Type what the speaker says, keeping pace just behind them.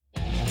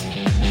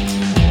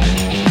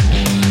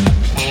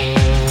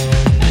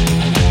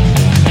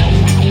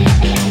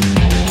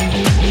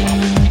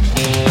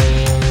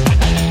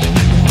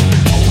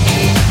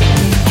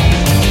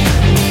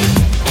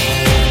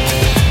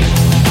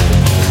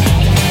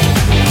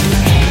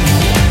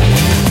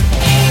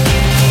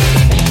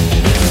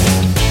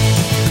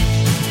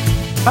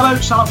Hello,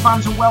 Salop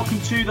fans, and welcome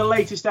to the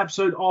latest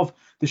episode of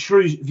the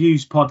Shrews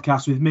Views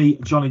podcast with me,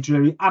 Jonny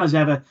Drury, and as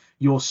ever,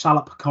 your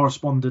Salop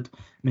correspondent,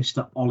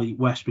 Mr. Ollie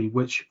Westbury,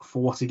 which,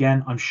 for what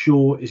again, I'm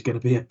sure is going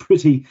to be a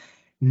pretty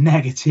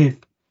negative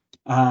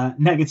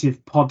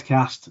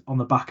podcast on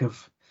the back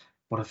of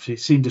what I've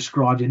seen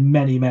described in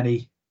many,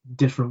 many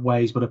different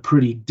ways, but a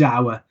pretty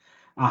dour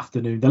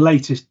afternoon, the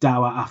latest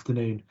dour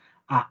afternoon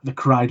at the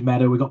Croud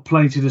Meadow. We've got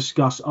plenty to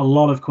discuss, a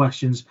lot of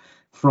questions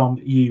from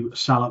you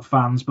Salop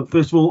fans. But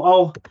first of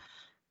all,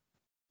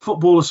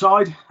 football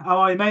aside, how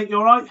are you, mate? You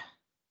all right?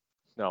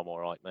 No, I'm all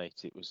right, mate.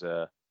 It was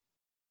a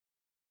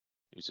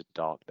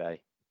dark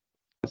day.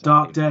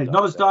 Dark day.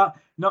 Not as dark.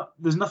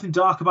 There's nothing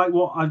dark about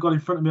what I've got in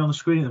front of me on the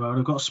screen at the moment.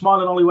 I've got a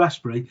smiling Ollie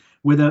Westbury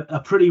with a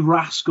pretty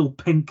rascal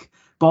pink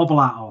bobble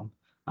hat on.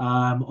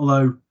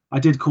 Although I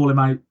did call him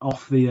out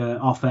off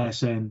air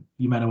saying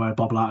you meant to wear a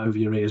bobble hat over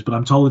your ears, but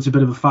I'm told it's a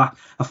bit of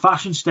a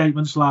fashion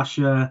statement slash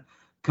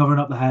covering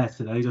up the hair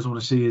today. He doesn't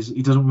want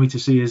me to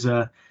see his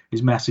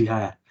messy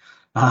hair.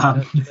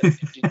 Do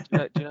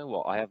you know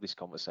what? I have this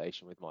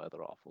conversation with my other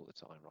half all the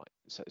time, right?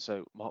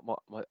 So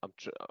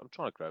I'm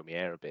trying to grow my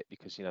hair a bit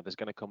because there's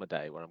going to come a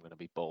day where I'm going to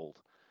be bald.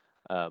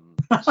 So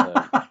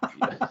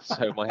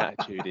my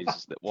attitude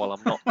is that while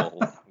I'm not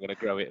bald, I'm going to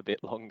grow it a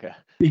bit longer.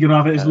 You're going to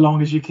have it as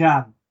long as you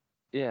can.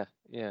 Yeah.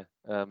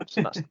 So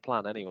that's the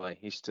plan anyway.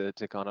 Is to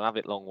kind of have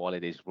it long while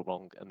it is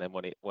long, and then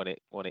when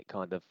it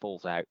kind of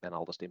falls out, then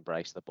I'll just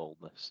embrace the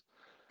baldness.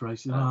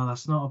 That's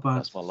not a bad.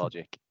 That's my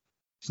logic.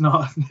 It's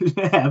not.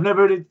 Yeah, I've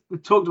never really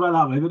talked about it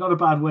that way, but not a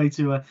bad way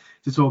to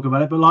talk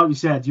about it. But like you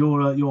said,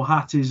 your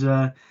hat is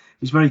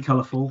very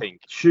colourful.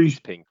 Pink. It's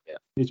pink. Yeah.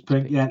 It's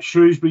pink. Yeah.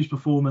 Shrewsbury's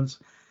performance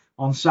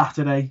on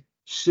Saturday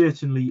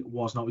certainly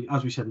was not.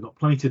 As we said, we've got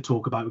plenty to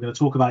talk about. We're going to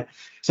talk about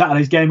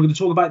Saturday's game. We're going to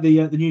talk about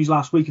the news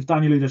last week of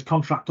Dan Udah's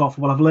contract offer.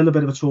 We'll have a little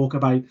bit of a talk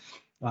about.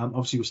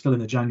 Obviously, we're still in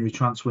the January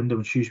transfer window,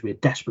 and Shrewsbury are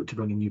desperate to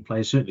bring in new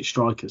players, certainly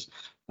strikers.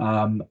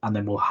 And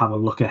then we'll have a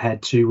look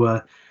ahead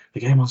to the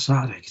game on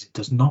Saturday, because it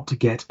does not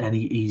get any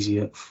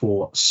easier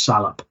for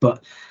Salop.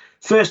 But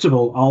first of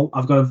all,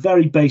 I've got a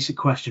very basic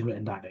question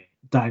written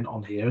down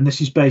on here, and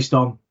this is based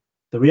on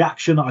the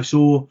reaction that I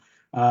saw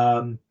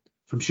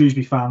from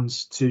Shrewsbury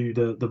fans to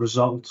the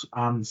result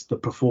and the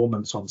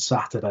performance on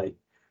Saturday,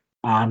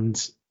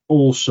 and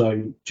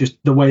also just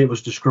the way it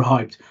was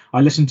described.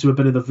 I listened to a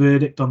bit of the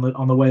verdict on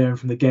the way home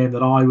from the game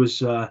that I was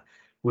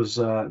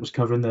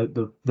covering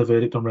the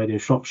verdict on Radio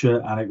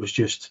Shropshire, and it was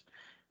just.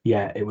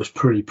 Yeah, it was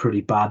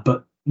pretty bad.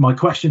 But my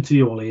question to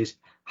you, Ollie, is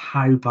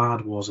how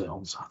bad was it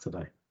on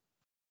Saturday?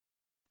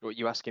 What,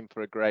 you asking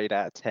for a grade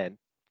out of 10?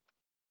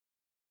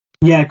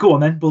 Yeah, go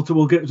on then. We'll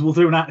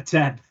do an out of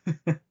 10.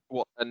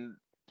 What and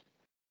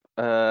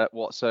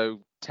what? So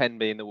 10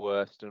 being the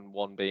worst and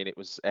 1 being it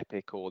was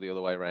epic, or the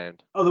other way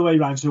around? Other way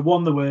around. So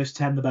 1 the worst,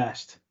 10 the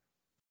best.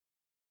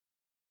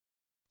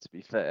 To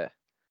be fair,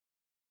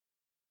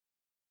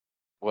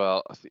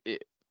 well,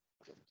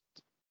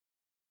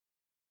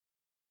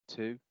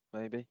 2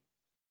 maybe.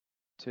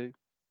 2.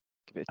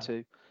 Give it a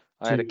 2.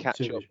 I had a catch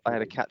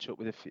up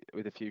with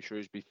a few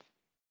Shrewsbury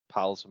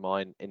pals of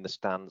mine in the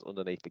stands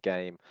underneath the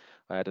game.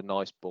 I had a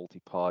nice balti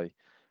pie,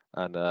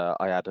 and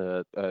I had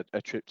a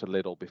trip to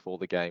Lidl before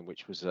the game,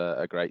 which was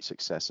a great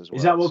success as well.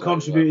 Is that what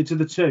contributed to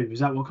the 2? Is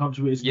that what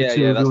contributed to the 2?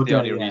 Yeah, that's the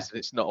only reason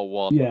it's not a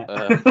 1. Yeah.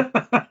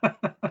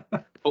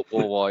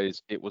 Football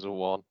wise, it was a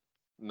 1,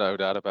 no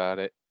doubt about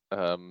it.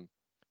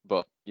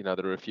 But there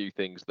are a few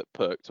things that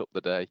perked up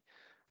the day.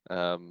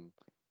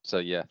 So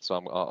it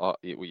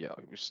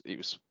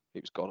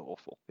was god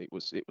awful. It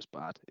was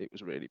bad. It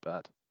was really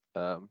bad.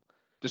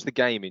 Just the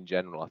game in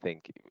general, I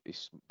think,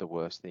 is the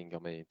worst thing. I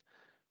mean,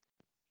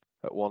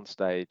 at one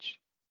stage,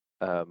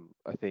 I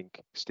think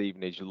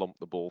Stevenage lumped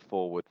the ball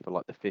forward for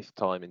like the 5th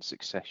time in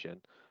succession.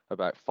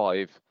 About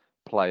 5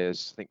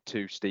 players, I think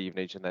 2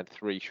 Stevenage and then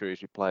 3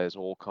 Shrewsbury players,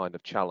 all kind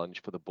of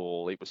challenged for the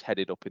ball. It was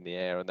headed up in the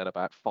air, and then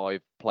about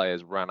 5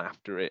 players ran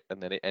after it,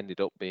 and then it ended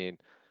up being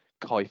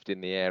kifed in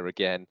the air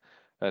again.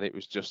 And it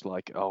was just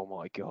like, oh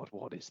my God,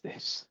 what is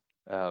this?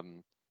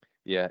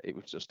 It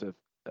was just a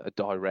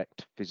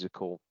direct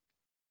physical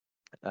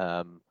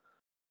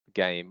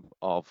game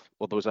of.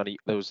 Well,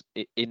 there was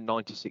in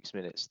 96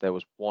 minutes there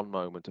was 1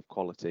 moment of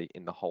quality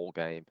in the whole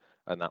game,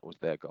 and that was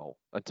their goal.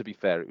 And to be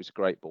fair, it was a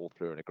great ball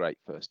through and a great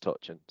first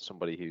touch, and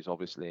somebody who's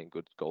obviously in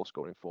good goal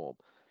scoring form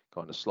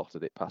kind of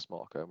slotted it past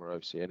Marco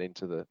Morosi and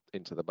into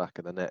the back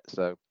of the net.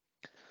 So.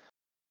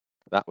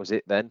 That was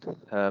it then.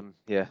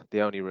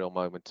 The only real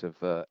moment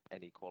of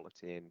any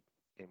quality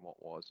in what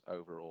was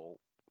overall.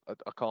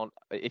 I can't.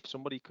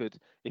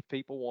 If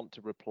people want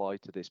to reply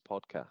to this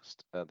podcast,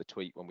 the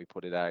tweet when we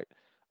put it out,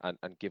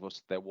 and give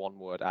us their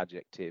 1-word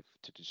adjective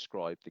to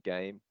describe the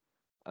game,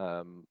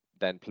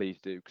 then please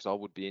do, because I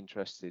would be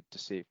interested to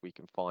see if we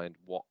can find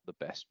what the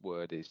best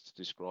word is to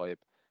describe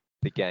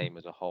the game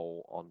as a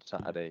whole on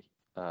Saturday.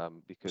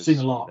 Because I've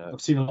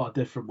seen a lot of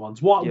different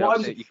ones. Why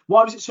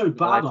was it so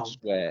bad?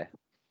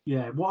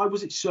 Yeah, why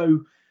was it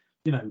so?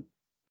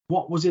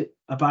 What was it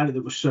about it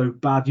that was so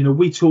bad?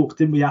 We talked,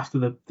 didn't we,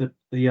 after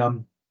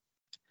the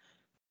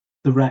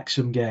the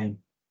Wrexham game,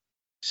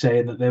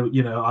 saying that there,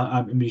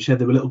 I mean, you said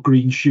there were little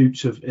green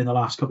shoots in the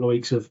last couple of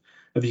weeks of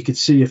you could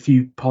see a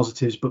few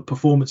positives, but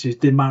performances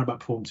didn't matter about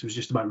performance. It was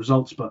just about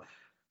results. But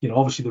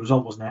obviously the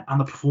result wasn't there, and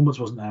the performance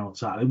wasn't there on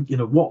Saturday.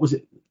 What was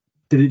it?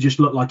 Did it just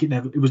look like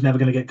it was never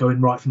going to get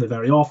going right from the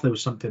very off? There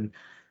was something,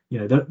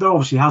 there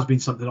obviously has been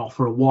something off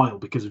for a while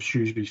because of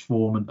Shrewsbury's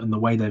form and the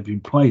way they've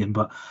been playing.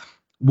 But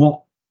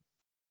what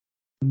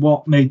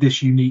made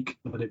this unique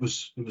that it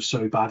was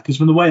so bad? Because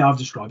from the way I've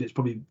described it, it's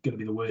probably going to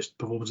be the worst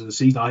performance of the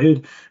season. I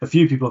heard a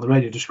few people on the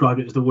radio describe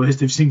it as the worst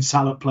they've seen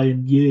Salop play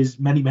in years,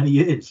 many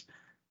years.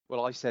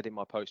 Well, I said in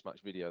my post-match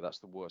video that's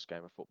the worst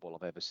game of football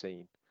I've ever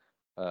seen,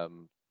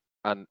 and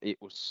it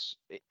was.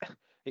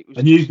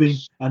 And you've been,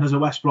 and as a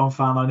West Brom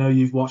fan, I know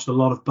you've watched a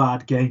lot of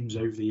bad games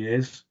over the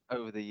years.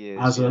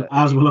 As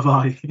will have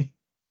I.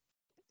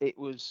 It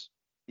was,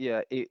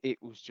 it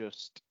was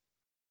just.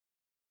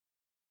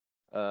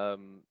 It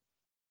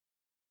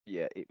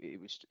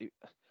was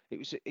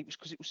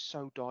because it was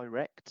so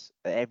direct.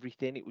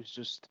 Everything. It was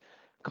just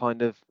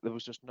kind of, there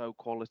was just no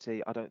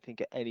quality. I don't think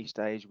at any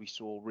stage we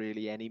saw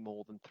really any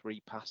more than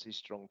 3 passes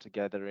strung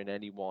together in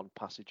any one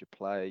passage of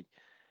play.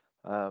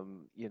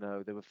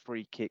 There were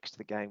free kicks.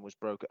 The game was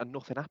broken, and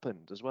nothing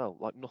happened as well.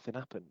 Like nothing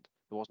happened.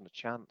 There wasn't a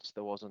chance.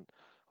 There wasn't.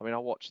 I mean, I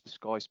watched the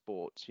Sky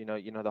Sports.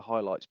 The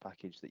highlights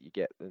package that you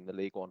get in the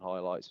League One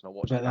highlights, and I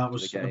watched it after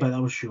the game. I bet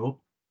that was short.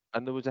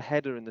 And there was a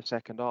header in the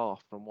second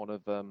half from one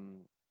of the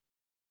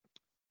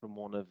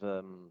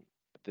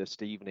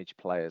Stevenage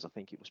players. I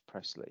think it was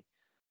Presley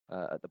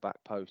at the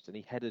back post, and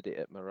he headed it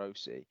at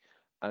Morosi.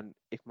 And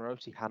if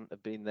Morosi hadn't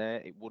have been there,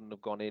 it wouldn't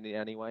have gone in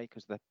anyway,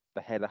 because the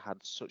header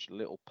had such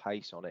little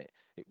pace on it,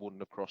 it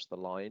wouldn't have crossed the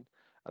line.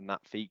 And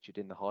that featured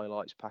in the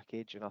highlights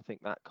package. And I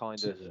think that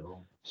kind of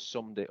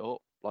summed it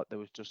up. Like there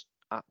was just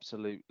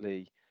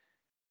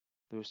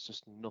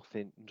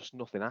nothing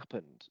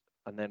happened.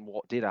 And then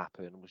what did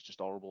happen was just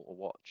horrible to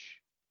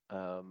watch.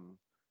 And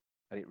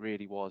it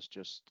really was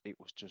just, a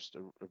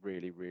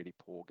really, really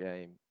poor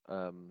game.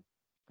 I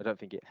don't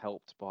think it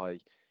helped by,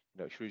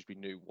 Shrewsbury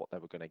knew what they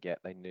were going to get.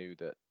 They knew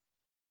that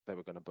they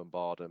were going to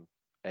bombard them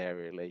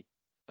aerially,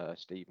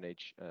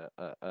 Stevenage,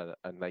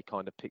 and they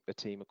kind of picked the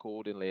team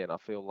accordingly. And I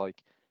feel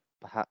like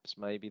perhaps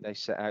maybe they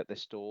set out their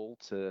stall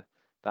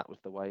that was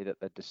the way that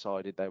they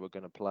decided they were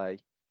going to play,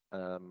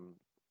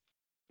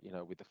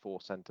 with the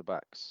 4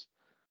 centre-backs.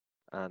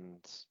 And,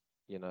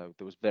 there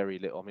was very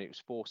little. I mean, it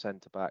was 4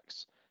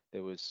 centre-backs.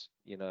 There was,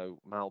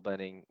 Mal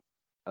Benning,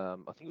 I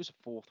think it was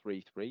a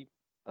 4-3-3.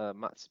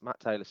 Matt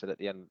Taylor said at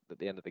the end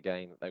of the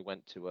game that they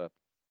went to a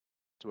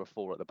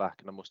 4 at the back,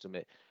 and I must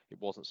admit it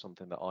wasn't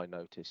something that I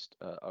noticed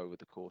over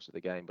the course of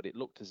the game, but it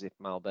looked as if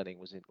Mal Benning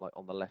was in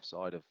on the left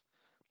side of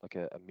like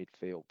a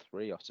midfield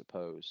 3, I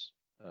suppose,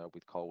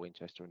 with Cole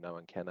Winchester and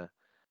Noah Kenner.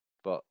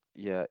 But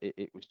yeah,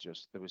 it was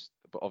just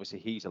but obviously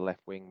he's a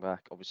left wing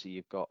back. Obviously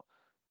you've got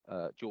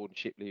Jordan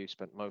Shipley, who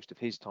spent most of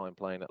his time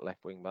playing at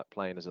left wing back,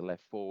 playing as a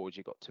left forward.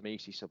 You've got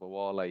Tamisi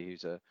Sabawale,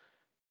 who's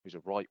a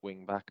right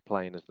wing back,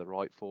 playing as the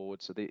right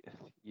forward. So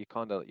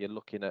you're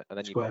looking at, and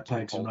then you've got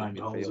 2 holding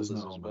midfielders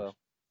as well.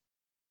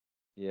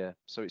 Yeah,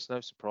 so it's no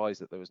surprise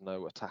that there was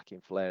no attacking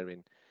flair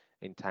in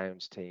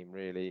Town's team.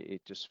 Really,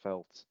 it just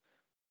felt,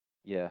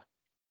 I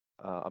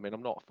mean,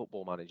 I'm not a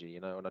football manager,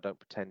 and I don't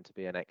pretend to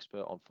be an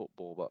expert on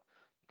football, but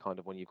kind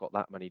of when you've got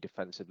that many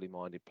defensively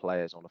minded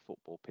players on a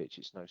football pitch,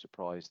 it's no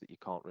surprise that you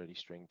can't really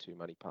string too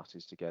many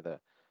passes together.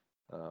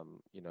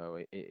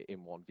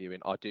 In one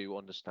viewing. I do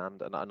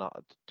understand, and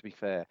to be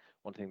fair,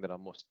 one thing that I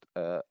must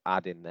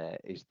add in there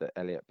is that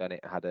Elliot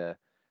Bennett had a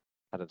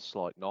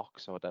slight knock,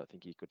 so I don't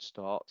think he could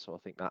start. So I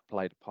think that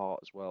played a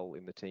part as well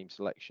in the team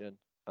selection.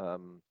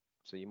 So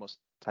you must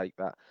take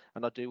that,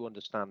 and I do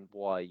understand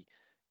why,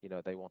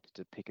 they wanted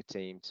to pick a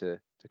team to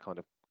kind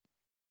of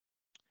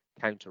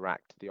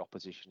counteract the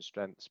opposition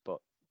strengths, but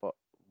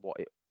what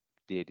it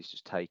did is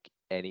just take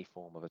any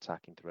form of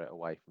attacking threat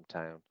away from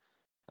Town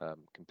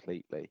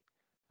completely.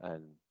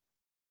 And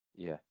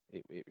yeah,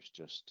 it was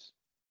just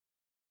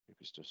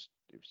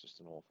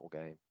an awful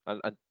game.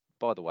 And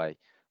by the way, I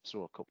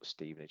saw a couple of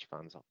Stevenage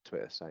fans on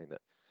Twitter saying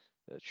that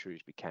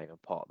Shrewsbury came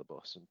and part of the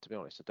bus, and to be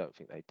honest, I don't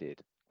think they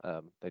did.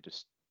 They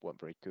just weren't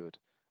very good,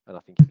 and I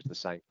think it was the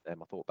same for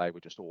them. I thought they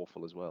were just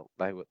awful as well.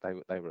 They were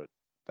dire.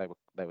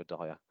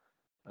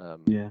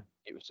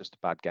 It was just a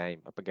bad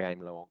game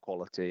low on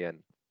quality,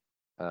 and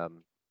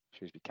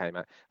Shrewsbury came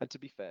out. And to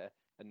be fair,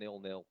 a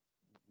 0-0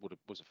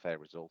 was a fair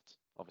result.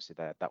 Obviously,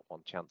 they had that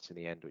one chance in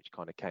the end, which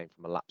kind of came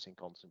from a lapse in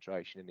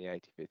concentration in the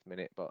 85th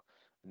minute, but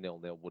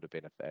 0-0 would have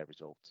been a fair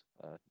result.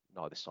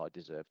 Neither side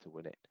deserved to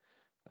win it.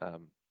 It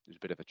was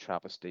a bit of a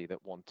travesty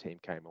that one team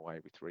came away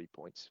with 3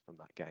 points from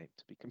that game,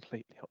 to be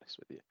completely honest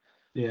with you.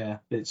 Yeah,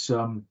 it's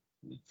the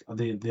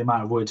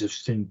amount of words I've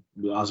seen,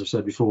 as I've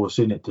said before,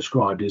 seen it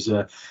described is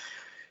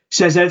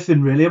says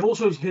everything really. I've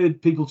also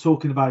heard people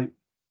talking about,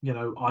 we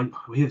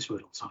hear this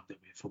word all the time, don't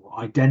we, for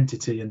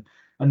identity, and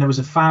there was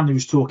a fan who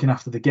was talking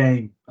after the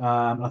game.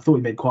 I thought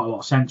he made quite a lot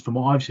of sense from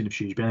what I've seen of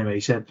Shrewsbury. Anyway,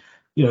 he said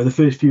the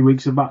first few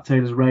weeks of Matt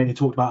Taylor's reign, he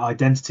talked about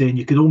identity, and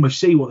you could almost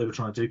see what they were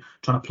trying to do,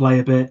 trying to play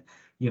a bit.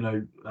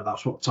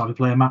 That's what type of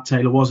player Matt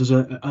Taylor was as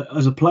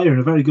a player, and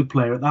a very good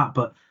player at that.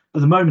 But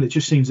at the moment, it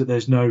just seems that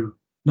there's no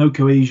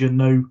cohesion,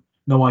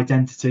 no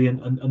identity,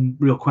 and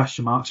real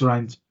question marks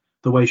around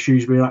the way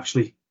Shrewsbury are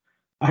actually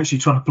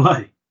trying to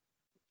play.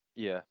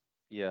 Yeah,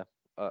 yeah.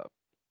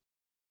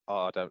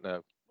 I don't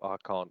know. I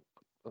can't.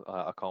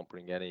 I can't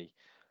bring any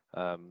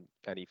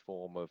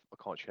form of. I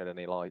can't shed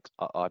any light.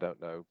 I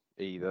don't know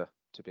either,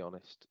 to be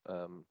honest.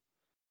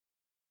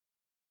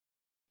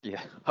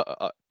 Yeah,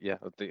 yeah.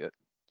 I think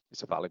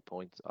it's a valid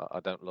point. I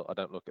don't look. I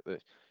don't look at the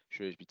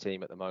Shrewsbury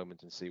team at the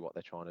moment and see what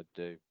they're trying to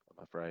do.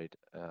 I'm afraid.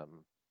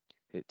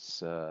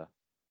 It's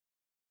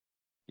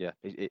yeah.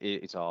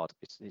 It's hard.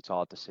 It's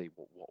hard to see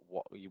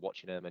what you're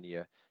watching them and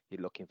you're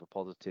looking for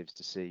positives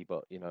to see.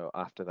 But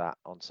after that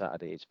on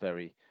Saturday, it's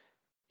very.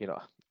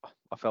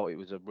 I felt it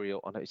was a real.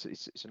 I know it's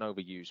an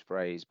overused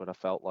phrase, but I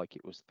felt like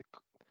it was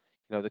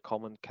the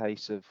common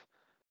case of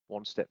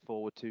one step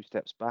forward, two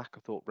steps back.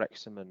 I thought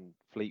Wrexham and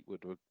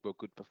Fleetwood were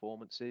good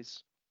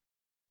performances.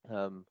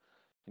 A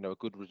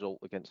good result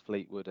against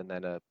Fleetwood, and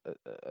then a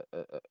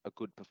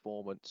good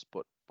performance,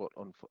 but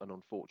an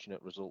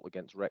unfortunate result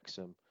against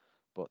Wrexham.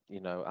 But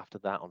after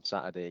that on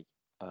Saturday,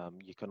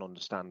 you can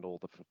understand all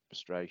the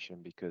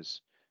frustration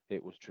because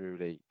it was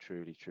truly,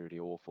 truly, truly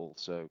awful.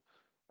 So.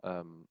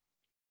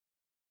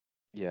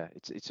 Yeah,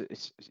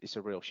 it's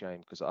a real shame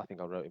because I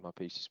think I wrote in my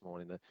piece this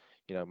morning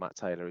that Matt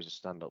Taylor is a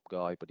stand-up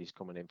guy, but he's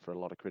coming in for a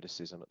lot of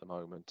criticism at the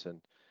moment,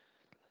 and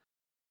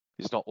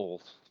it's not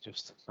all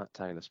just Matt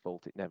Taylor's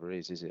fault. It never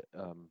is it?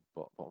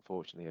 But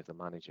unfortunately, as the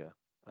manager,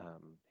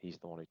 he's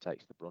the one who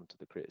takes the brunt of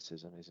the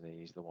criticism, isn't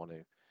he? He's the one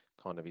who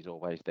kind of is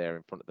always there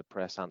in front of the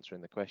press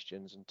answering the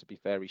questions, and to be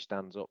fair, he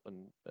stands up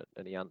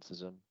and he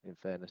answers them. In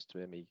fairness to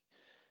him, he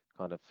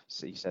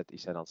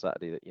said on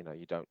Saturday that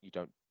you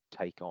don't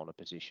take on a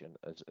position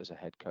as a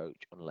head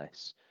coach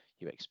unless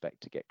you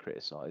expect to get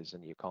criticised,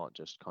 and you can't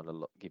just kind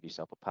of give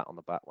yourself a pat on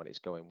the back when it's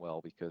going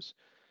well because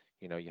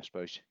I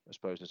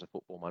suppose as a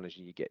football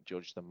manager you get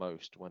judged the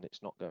most when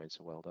it's not going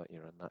so well, don't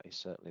you? And that is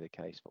certainly the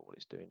case for what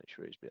it's doing at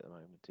Shrewsbury at the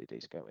moment. It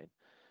is going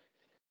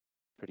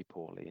pretty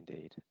poorly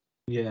indeed.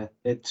 Yeah,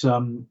 it's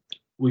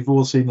we've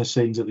all seen the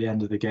scenes at the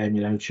end of the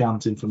game,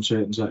 chanting from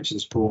certain sections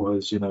of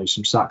supporters,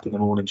 some sacked in the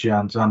morning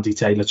chants,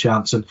 anti-Taylor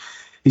chants, and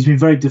he's been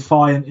very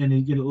defiant.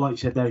 And like you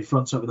said, there he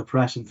fronts up with the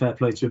press, and fair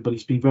play to him. But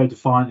he's been very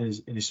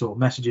defiant in his sort of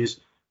messages.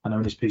 I know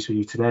in his piece with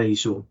you today, he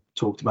sort of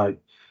talked about,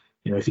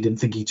 if he didn't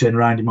think he'd turn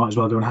around, he might as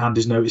well go and hand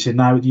his notice in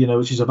now.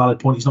 Which is a valid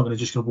point. He's not going to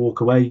just going to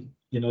walk away.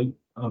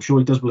 I'm sure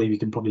he does believe he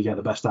can probably get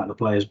the best out of the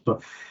players,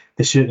 but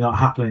it's certainly not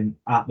happening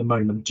at the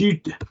moment.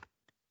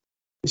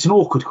 It's an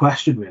awkward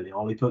question, really,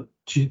 Ollie, but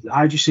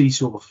how do you see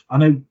sort of, I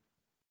know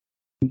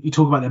you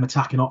talk about them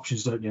attacking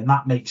options, don't you? And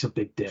that makes a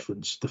big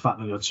difference, the fact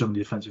that we had so many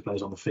defensive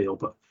players on the field.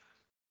 But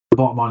the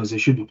bottom line is they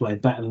should be playing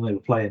better than they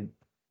were playing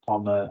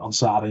on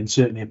Saturday, and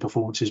certainly in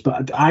performances.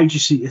 But how do you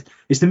see it?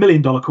 It's the $1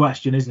 million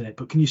question, isn't it?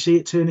 But can you see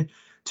it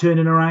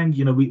turning around?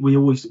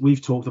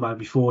 We've talked about it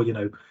before,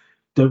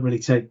 don't really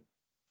take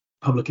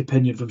public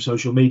opinion from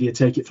social media,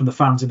 take it from the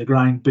fans in the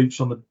ground,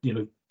 boots on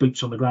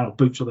the ground or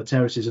boots on the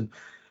terraces, and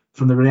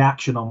from the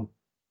reaction on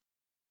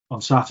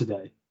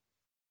Saturday,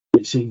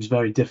 it seems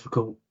very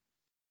difficult.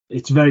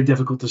 It's very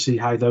difficult to see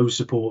how those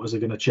supporters are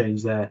going to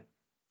change their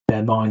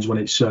minds when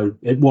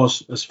it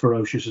was as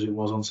ferocious as it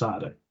was on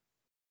Saturday.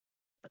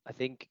 I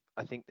think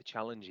the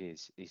challenge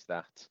is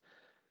that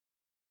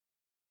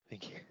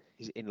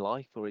is it in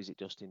life or is it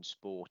just in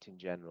sport in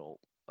general?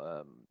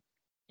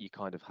 You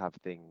kind of have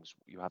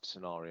you have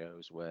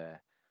scenarios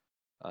where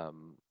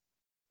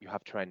you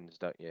have trends,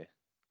 don't you?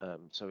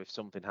 So if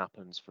something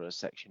happens for a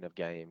section of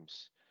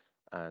games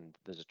and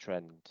there's a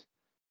trend,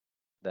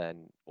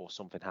 then or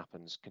something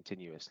happens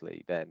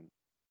continuously, then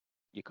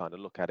you kind of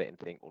look at it and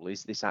think, well,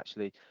 is this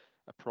actually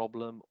a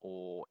problem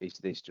or is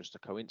this just a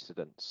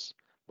coincidence?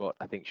 But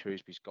I think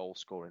Shrewsbury's goal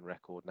scoring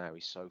record now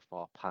is so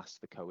far past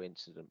the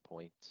coincident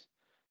point.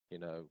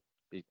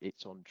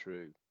 It's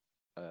untrue.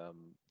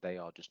 They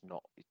are just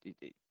not.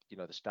 The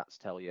stats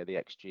tell you, the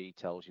XG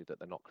tells you that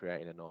they're not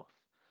creating enough.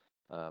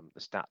 The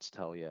stats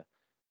tell you,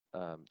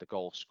 the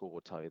goals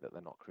scored tell you that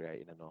they're not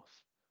creating enough,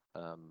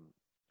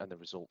 and the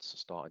results are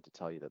starting to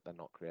tell you that they're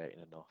not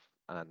creating enough.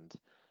 And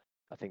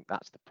I think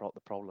that's the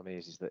problem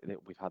is that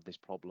we've had this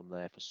problem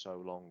there for so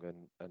long,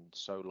 and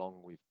so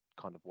long we've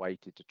kind of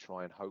waited to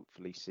try and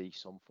hopefully see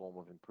some form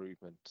of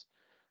improvement,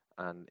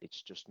 and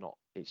it's just not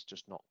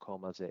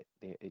come, has it?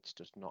 It's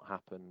just not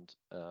happened.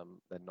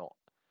 They're not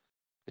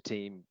the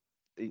team.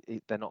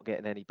 They're not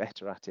getting any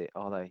better at it,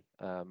 are they?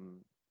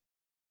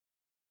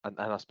 And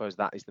I suppose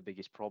that is the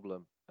biggest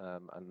problem,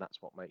 and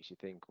that's what makes you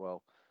think,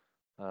 well,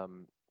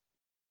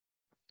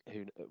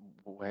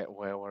 where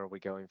are we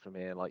going from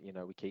here? Like,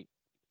 we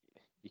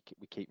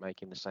keep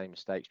making the same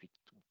mistakes.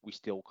 We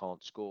still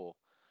can't score,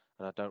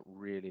 and I don't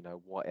really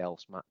know what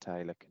else Matt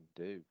Taylor can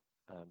do,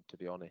 to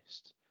be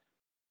honest.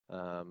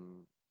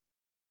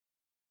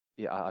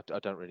 Yeah, I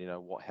don't really know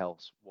what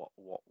else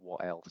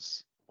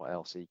what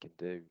else he can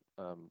do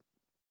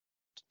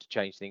to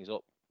change things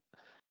up,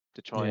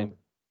 to try and,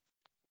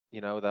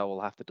 they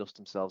will have to dust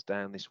themselves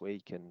down this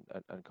week and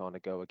kind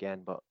of go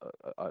again. But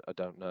I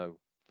don't know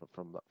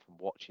from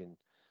watching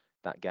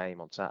that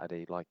game on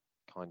Saturday, like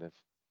kind of,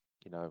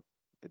 the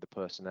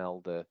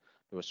personnel, there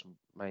was some,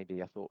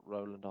 maybe I thought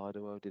Roland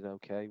Udoh did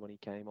okay when he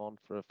came on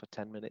for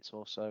 10 minutes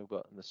or so,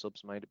 but and the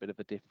subs made a bit of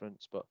a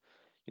difference. But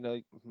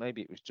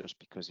maybe it was just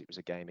because it was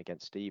a game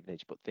against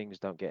Stevenage, but things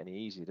don't get any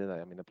easier, do they?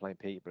 I mean, they're playing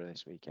Peterborough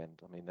this weekend.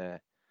 I mean,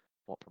 they're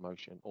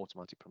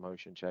automatic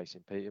promotion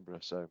chasing Peterborough,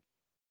 so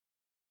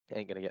it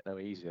ain't going to get no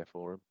easier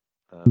for him.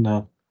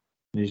 No,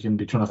 he's going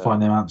to be trying to find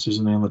them answers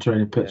on the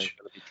training pitch. He's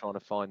going to be trying to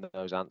find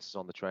those answers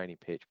on the training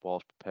pitch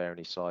whilst preparing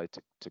his side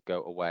to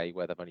go away,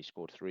 where they've only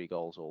scored 3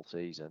 goals all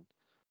season.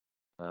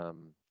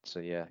 So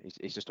yeah,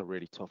 it's just a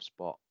really tough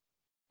spot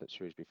that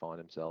Shrewsbury find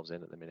themselves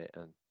in at the minute,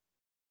 and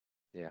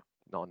yeah,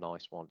 not a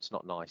nice one. It's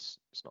not nice.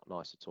 It's not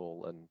nice at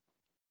all, and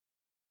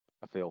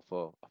I feel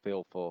for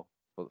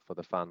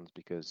the fans,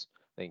 because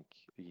I think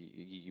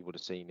you would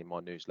have seen in my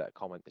newsletter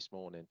comment this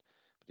morning.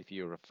 But if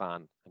you're a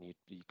fan and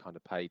you kind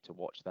of paid to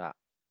watch that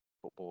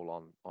football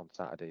on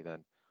Saturday, then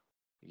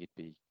you'd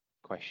be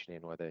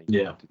questioning whether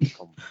you wanted to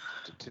come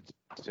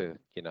to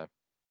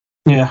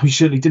Yeah, we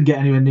certainly didn't get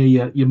anywhere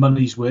near your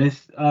money's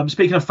worth.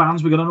 Speaking of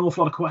fans, we've got an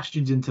awful lot of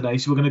questions in today,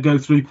 so we're going to go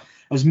through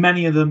as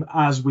many of them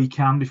as we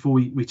can before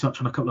we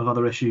touch on a couple of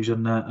other issues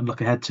and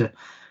look ahead to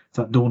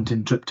that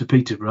daunting trip to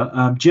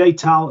Peterborough. Jay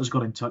Tal has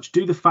got in touch.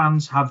 Do the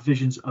fans have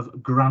visions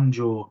of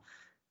grandeur?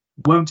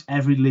 Won't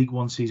every League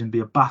One season be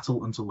a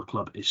battle until the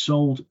club is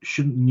sold?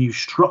 Shouldn't the new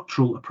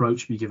structural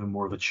approach be given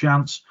more of a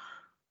chance?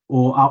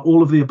 Or are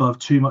all of the above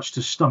too much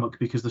to stomach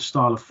because the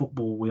style of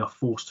football we are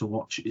forced to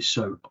watch is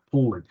so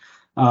appalling?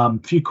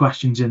 Few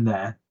questions in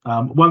there.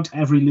 Won't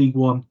every League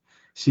One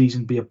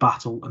season be a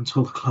battle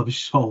until the club is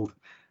sold?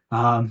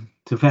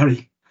 It's a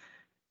very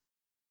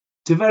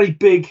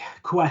big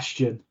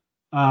question,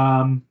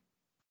 and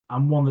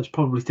one that's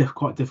probably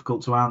quite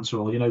difficult to answer.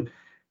 Or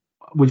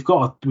we've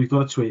got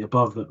a tweet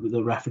above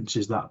that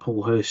references that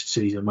Paul Hurst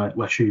season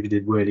where Shrewsbury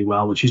did really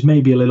well, which is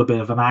maybe a little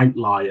bit of an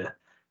outlier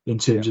in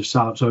terms of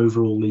Salop's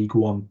overall League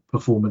One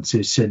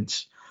performances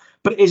since.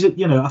 But is it?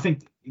 I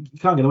think you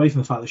can't get away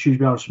from the fact that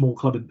Shrewsbury are a smaller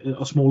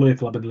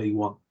club in League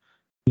One.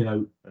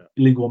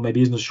 League One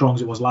maybe isn't as strong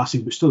as it was last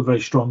season, but still a very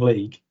strong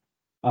league.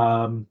 But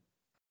I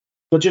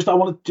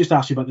want to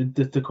ask you about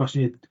the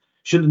question: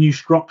 shouldn't the new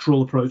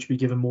structural approach be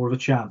given more of a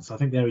chance? I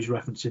think there he's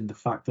referencing the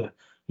fact that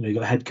you've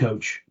got a head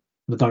coach,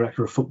 the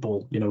director of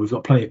football. We've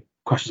got plenty of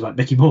questions about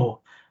Mickey Moore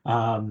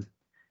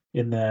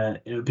in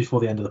there before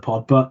the end of the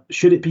pod. But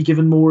should it be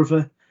given more of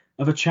a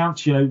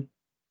chance?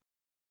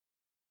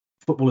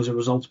 Football is a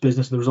results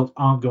business, and the results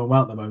aren't going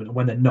well at the moment. And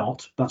when they're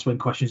not, that's when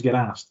questions get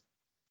asked.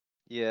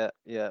 Yeah.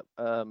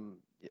 And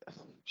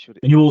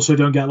you also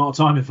don't get a lot of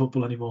time in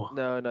football anymore.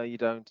 No, you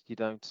don't.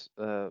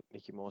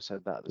 Mickey Moore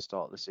said that at the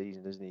start of the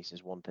season, doesn't he? He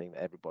says one thing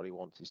that everybody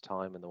wants is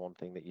time, and the one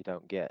thing that you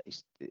don't get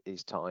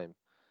is time.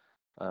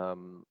 I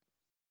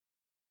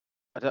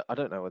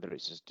don't know whether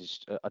it's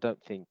just.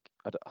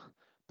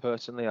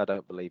 Personally, I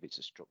don't believe it's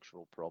a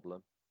structural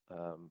problem.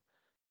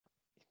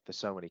 There's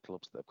so many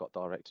clubs that have got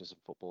directors of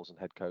footballs and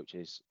head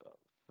coaches.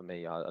 For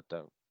me, I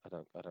don't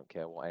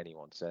care what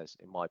anyone says.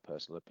 In my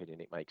personal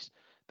opinion,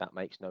 that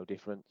makes no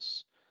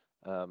difference.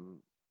 I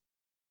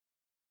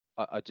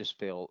just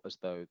feel as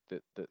though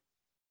that I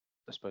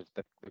suppose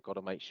they've got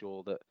to make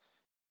sure that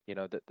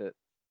that I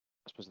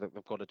suppose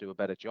they've got to do a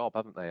better job,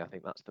 haven't they? I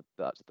think that's the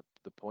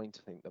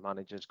point. I think the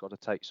manager's got to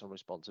take some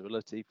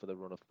responsibility for the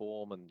run of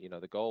form and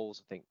the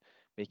goals. I think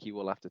Mickey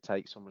will have to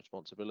take some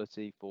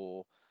responsibility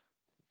for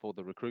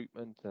the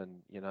recruitment,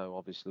 and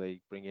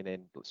obviously bringing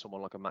in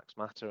someone like a Max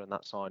Matter, and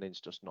that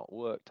signing's just not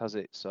worked, has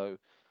it? So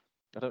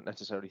I don't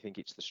necessarily think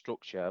it's the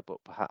structure,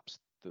 but perhaps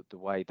the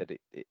way that it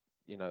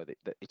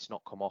that it's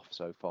not come off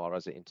so far,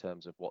 has it, in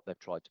terms of what they've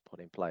tried to put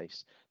in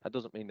place. That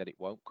doesn't mean that it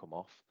won't come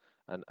off,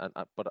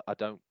 but I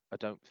don't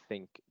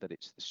think that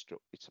it's a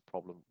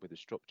problem with the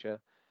structure.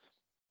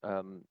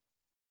 Not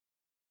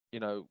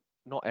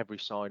every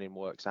signing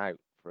works out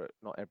for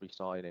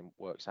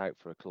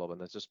a club, and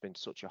there's just been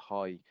such a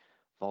high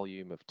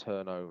volume of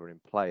turnover in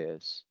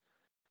players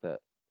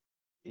that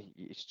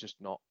it's just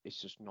not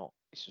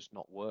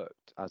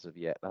worked as of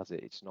yet, has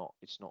it? It's not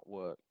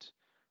worked.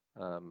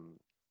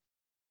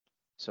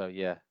 So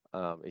yeah,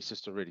 it's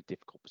just a really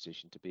difficult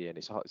position to be in.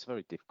 It's a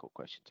very difficult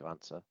question to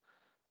answer.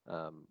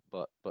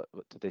 But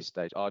to this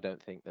stage, I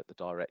don't think that the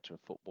director of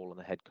football and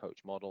the head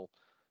coach model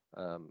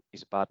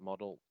is a bad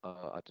model.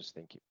 I just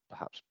think it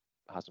perhaps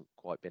hasn't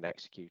quite been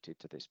executed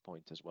to this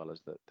point as well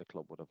as the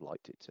club would have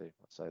liked it to.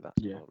 So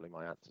that's probably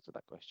my answer to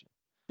that question.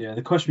 Yeah,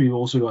 the question we've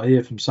also got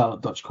here from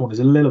Salop Dutch Corner is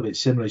a little bit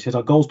similar. He says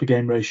our goals per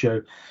game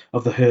ratio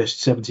of the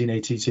Hurst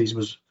 17-18 season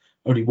was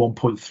only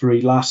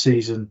 1.3. Last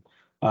season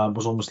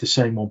was almost the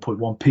same,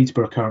 1.1.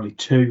 Peterborough currently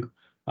 2.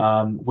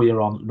 We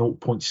are on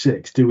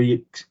 0.6. Do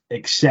we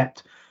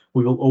accept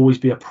we will always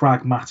be a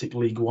pragmatic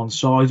League One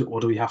side, or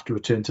do we have to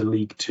return to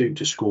League Two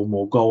to score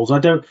more goals? I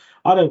don't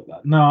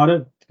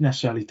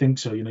necessarily think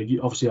so.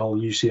 Obviously,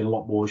 you see a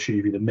lot more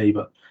Shrewsbury than me,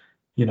 but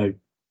we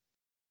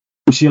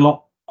see a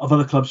lot of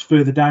other clubs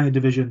further down the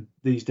division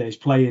these days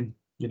playing,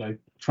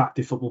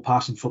 attractive football,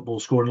 passing football,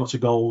 scoring lots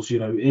of goals. It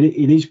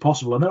is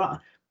possible. And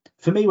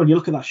for me, when you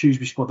look at that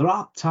Shrewsbury squad, there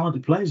are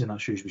talented players in that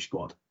Shrewsbury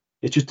squad.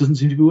 It just doesn't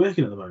seem to be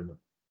working at the moment.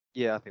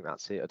 Yeah, I think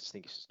that's it. I just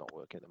think it's just not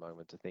working at the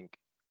moment. I think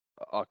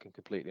I can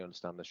completely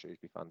understand the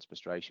Shrewsbury fans'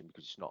 frustration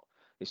because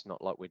it's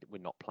not like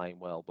we're not playing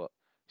well, but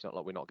it's not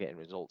like we're not getting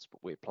results,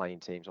 but we're playing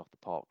teams off the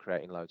park,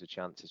 creating loads of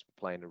chances. We're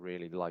playing a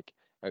really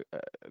a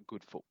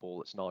good football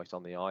that's nice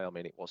on the eye. I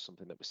mean, it was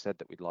something that was said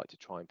that we'd like to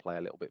try and play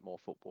a little bit more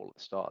football at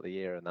the start of the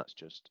year, and that's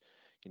just,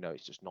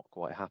 it's just not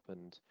quite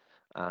happened.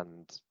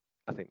 And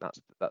I think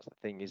that's the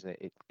thing, isn't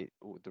it?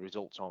 The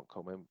results aren't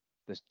coming.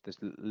 There's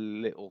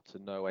little to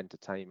no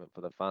entertainment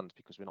for the fans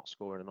because we're not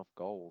scoring enough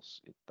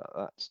goals.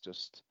 It's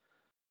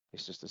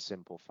just a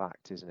simple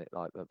fact, isn't it?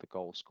 Like the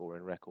goal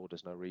scoring record,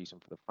 there's no reason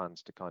for the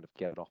fans to kind of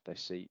get off their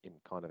seat in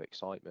kind of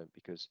excitement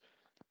because,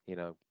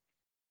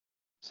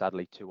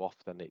 sadly too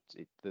often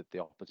the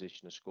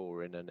opposition are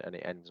scoring and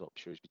it ends up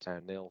Shrewsbury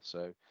Town 0.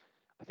 So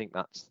I think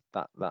that's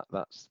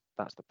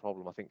the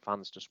problem. I think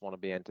fans just want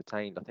to be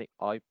entertained.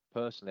 I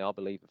personally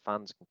believe that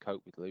fans can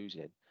cope with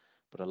losing,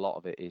 but a lot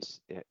of it is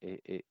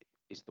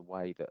the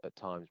way that at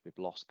times we've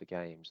lost the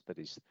games that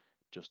is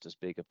just as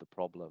big of the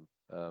problem.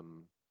 And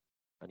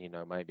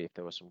maybe if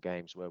there were some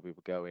games where we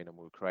were going and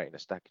we were creating a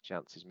stack of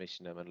chances,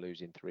 missing them and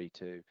losing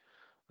 3-2,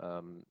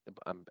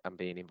 and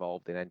being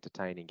involved in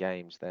entertaining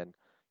games, then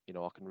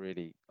I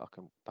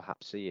can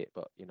perhaps see it.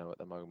 But at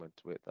the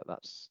moment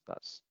that's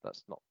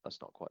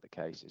not quite the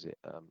case, is it?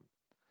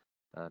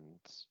 And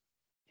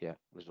yeah,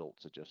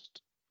 results are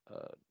just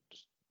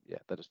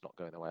they're just not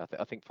going the way.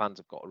 I think fans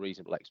have got a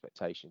reasonable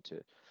expectation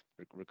to,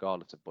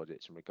 regardless of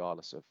budgets and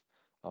regardless of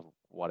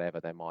whatever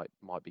there might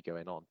be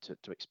going on,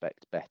 to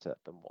expect better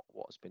than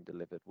what has been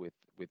delivered with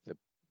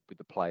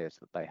the players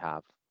that they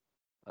have.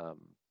 I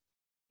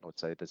would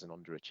say there's an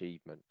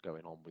underachievement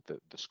going on with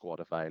the squad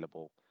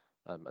available,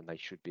 and they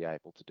should be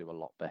able to do a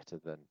lot better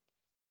than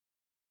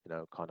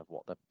kind of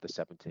what the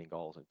 17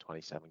 goals in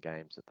 27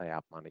 games that they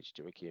have managed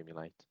to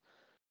accumulate.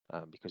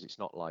 Because it's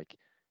not like,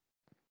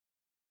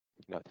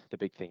 the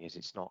big thing is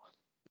it's not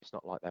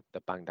like they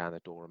bang down the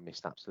door and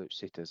missed absolute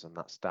sitters and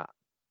that stat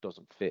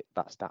doesn't fit.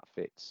 That stat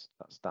fits.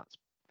 That stat's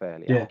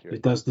fairly accurate.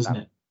 It does, doesn't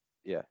it?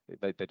 Yeah,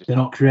 they're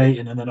not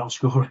creating and they're not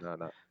scoring.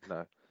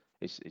 No.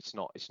 It's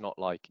not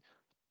like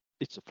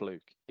it's a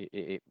fluke.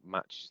 It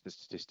matches the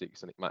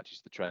statistics and it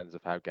matches the trends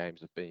of how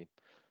games have been.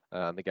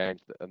 And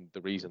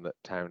the reason that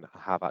Town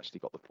have actually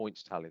got the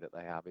points tally that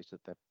they have is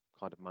that they've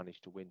kind of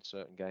managed to win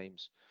certain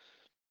games,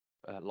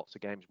 lots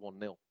of games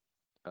 1-0.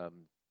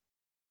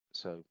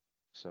 So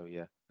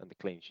yeah, and the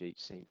clean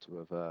sheets seem to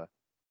have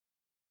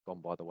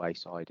gone by the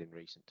wayside in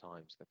recent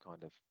times. They've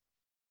kind of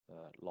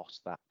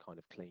lost that kind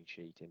of clean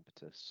sheet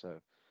impetus. So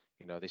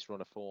this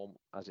run of form,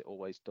 as it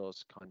always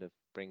does, kind of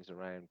brings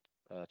around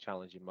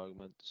challenging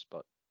moments,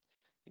 but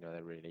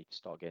they really need to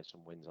start getting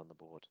some wins on the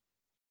board.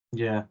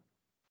 Yeah.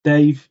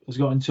 Dave has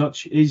got in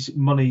touch. Is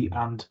money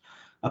and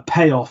a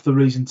payoff the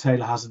reason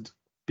Taylor hasn't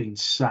been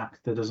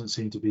sacked? There doesn't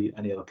seem to be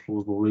any other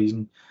plausible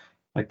reason.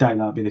 I doubt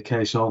that'd be the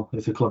case.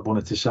 If the club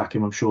wanted to sack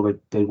him, I'm sure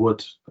they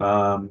would.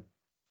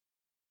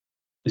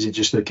 Is it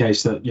just the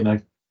case that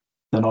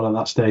they're not at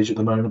that stage at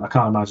the moment? I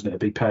can't imagine it'd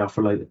be payoff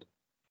related.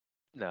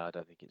 No, I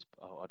don't think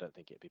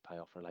it'd be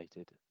payoff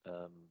related.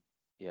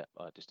 Yeah,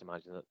 I just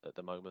imagine that at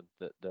the moment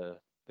that the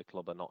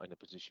club are not in a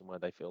position where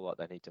they feel like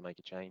they need to make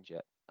a change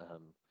yet.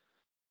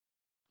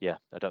 Yeah,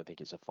 I don't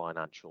think it's a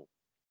financial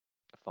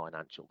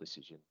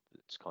decision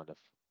that's kind of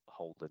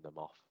holding them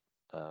off.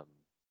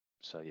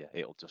 So yeah,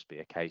 it'll just be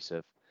a case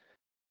of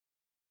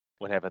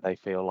whenever they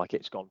feel like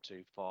it's gone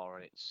too far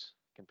and it's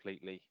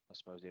completely, I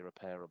suppose,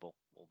 irreparable,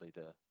 will be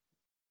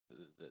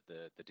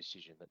the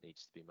decision that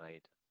needs to be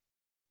made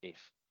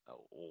if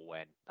or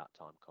when that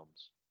time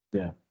comes.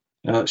 Yeah.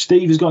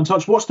 Steve has got in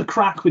touch. What's the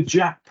crack with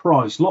Jack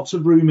Price? Lots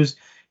of rumours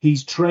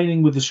he's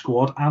training with the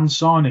squad and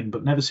signing,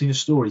 but never seen a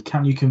story.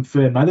 Can you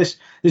confirm? Now, this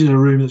is a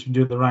rumour that's been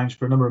doing the rounds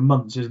for a number of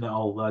months, isn't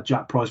it?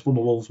 Jack Price,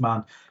 former Wolves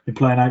man, been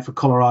playing out for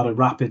Colorado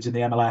Rapids in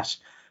the MLS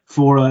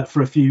for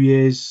a few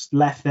years.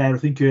 Left there, I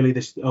think,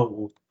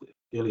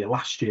 earlier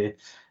last year.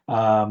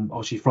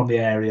 Obviously from the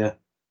area.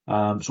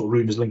 Sort of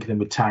rumours linking him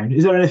with Town.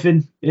 Is there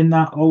anything in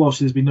that?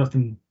 Obviously, there's been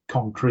nothing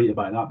concrete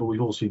about that, but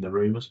we've all seen the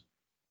rumours.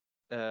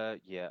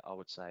 Yeah, I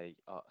would say,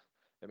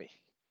 you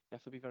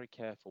have to be very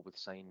careful with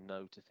saying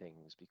no to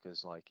things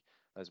because,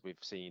 as we've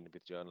seen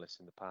with journalists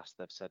in the past,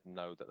 they've said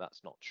no,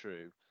 that's not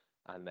true,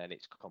 and then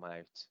it's come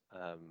out.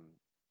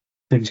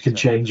 Things can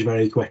change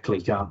very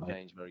quickly, can't they?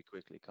 Change very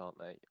quickly, can't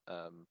they?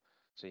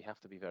 So you have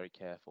to be very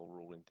careful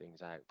ruling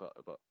things out. But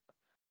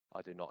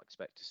I do not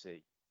expect to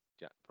see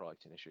Jack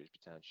Price in a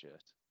Shrewsbury Town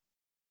shirt.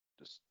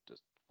 Just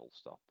full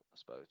stop, I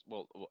suppose.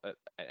 Well, at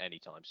any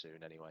time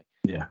soon, anyway.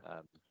 Yeah.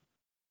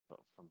 But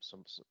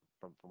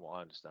from what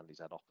I understand, he's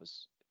had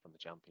offers from the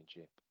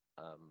Championship.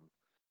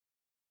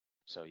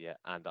 So yeah,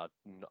 and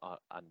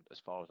and as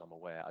far as I'm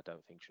aware, I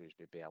don't think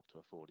Shrewsbury would be able to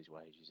afford his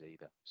wages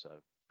either. So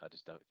I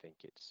just don't think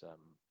it's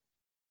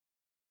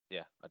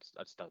yeah, I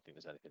just don't think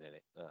there's anything in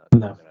it.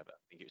 No. I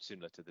think it was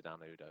similar to the Dan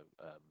Udoh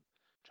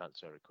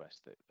transfer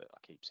request that I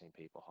keep seeing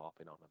people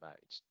harping on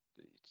about.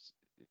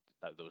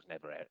 There was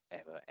never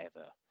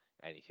ever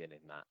anything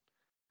in that.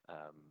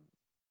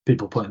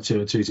 People putting two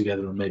and two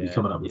together and maybe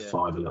coming up with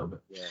five a little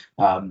bit.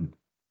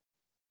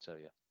 So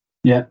yeah.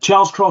 Yeah,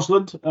 Charles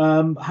Crossland.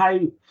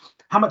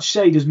 How much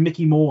say does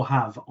Mickey Moore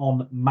have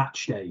on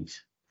match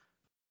days?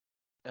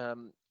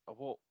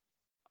 Well,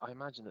 I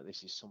imagine that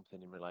this is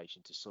something in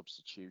relation to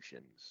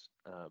substitutions,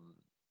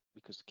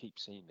 because I keep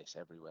seeing this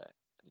everywhere,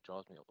 and it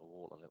drives me up the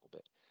wall a little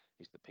bit.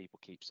 Is that people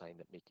keep saying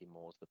that Mickey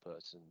Moore's the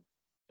person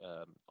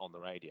on the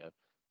radio.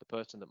 The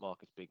person that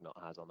Marcus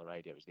Bignot has on the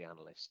radio is the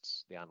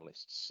analysts. The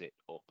analysts sit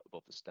up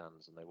above the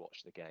stands and they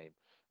watch the game.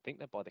 I think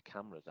they're by the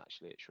cameras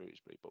actually at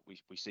Shrewsbury, but we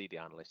see the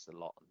analysts a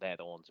lot. They're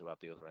the ones who have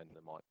the other end of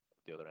the mic,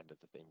 the other end of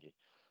the thingy.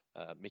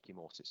 Mickey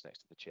Moore sits next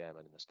to the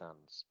chairman in the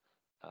stands,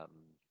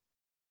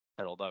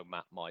 and although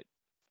Matt might,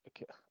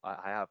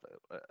 I have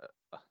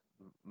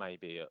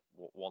maybe at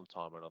one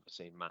time or another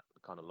seen Matt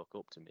kind of look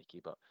up to Mickey,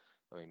 but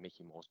I mean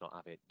Mickey Moore's not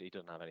have it. He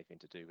doesn't have anything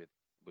to do with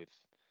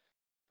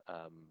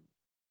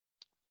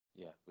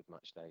with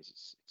match days.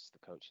 It's the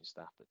coaching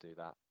staff that do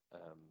that.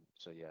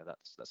 So yeah,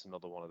 that's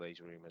another one of these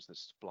rumours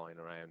that's flying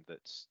around that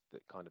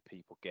kind of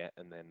people get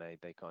and then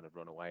they kind of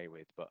run away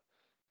with. But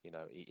you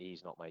know,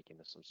 he's not making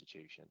the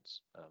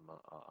substitutions. I'm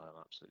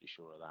absolutely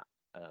sure of that.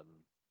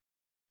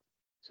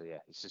 So yeah,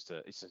 it's just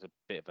a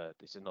bit of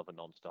it's another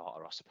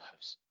non-starter, I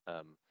suppose.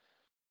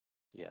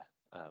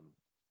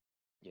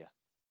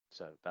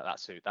 So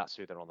that's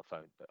who they're on the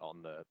phone, but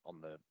on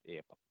the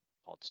ear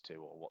pods to,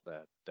 or what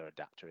their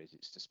adapter is.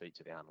 It's to speak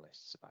to the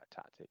analysts about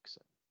tactics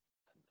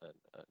and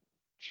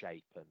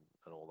shape and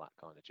all that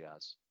kind of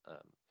jazz.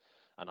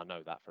 And I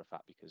know that for a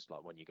fact because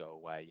like when you go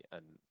away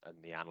and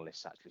the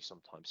analysts actually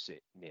sometimes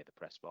sit near the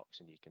press box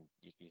and you can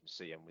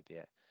see them with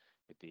the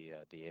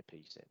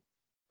earpiece in.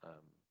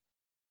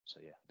 So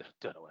yeah,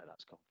 don't know where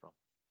that's come from.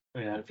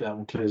 Yeah, if that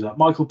one clears up.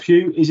 Michael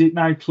Pugh, is it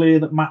now clear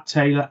that Matt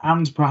Taylor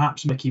and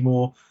perhaps Mickey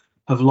Moore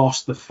have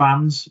lost the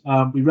fans?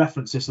 We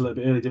referenced this a little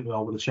bit earlier, didn't we,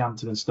 all with the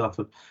chanting and stuff,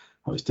 and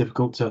how it's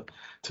difficult to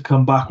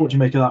come back. What do you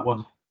make of that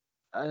one?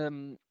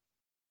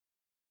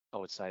 I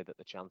would say that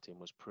the chanting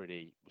was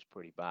pretty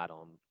bad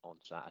on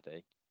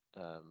Saturday,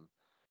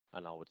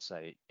 and I would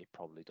say it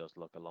probably does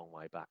look a long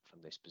way back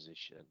from this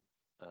position.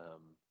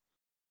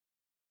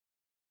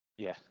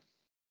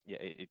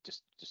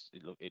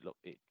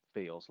 It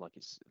feels like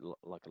it's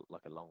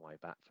like a long way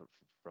back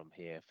from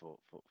here for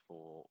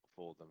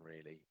them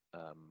really.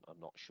 I'm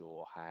not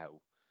sure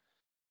how,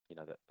 you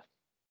know, that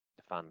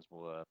the fans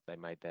they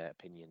made their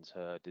opinions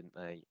heard, didn't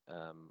they?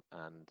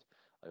 And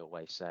I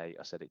always say,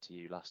 I said it to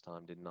you last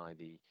time, didn't I?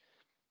 The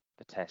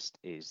test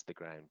is the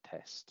ground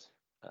test.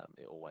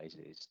 It always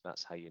is.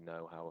 That's how you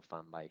know how a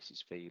fan base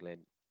is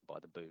feeling, by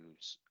the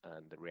boos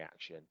and the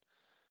reaction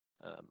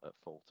at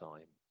full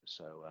time.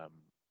 So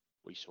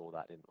we saw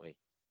that, didn't we?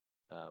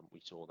 We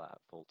saw that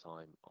at full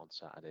time on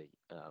Saturday.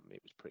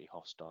 It was pretty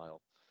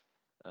hostile,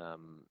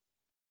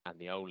 and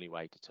the only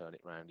way to turn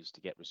it around is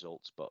to get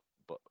results. But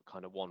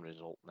kind of one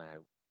result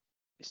now,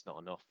 it's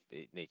not enough.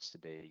 It needs to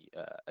be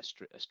a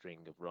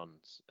string of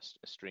runs,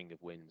 a string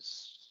of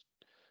wins,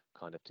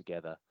 kind of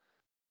together.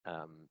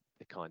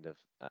 The kind of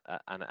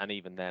and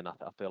even then, I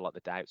feel like the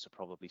doubts are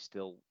probably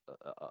still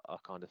are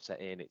kind of set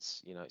in.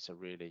 It's a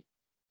really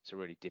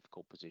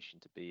difficult position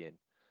to be in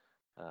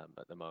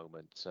at the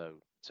moment.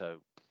 So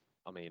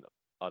I mean,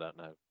 I don't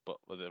know, but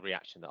the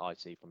reaction that I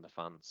see from the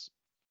fans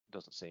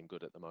doesn't seem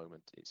good at the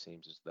moment. It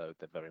seems as though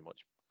they've very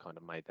much kind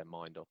of made their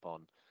mind up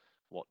on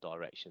what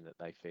direction that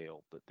they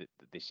feel that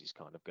this is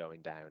kind of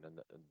going down,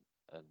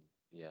 and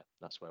yeah,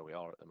 that's where we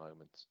are at the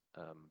moment.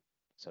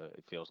 So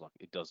it feels like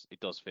it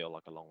does feel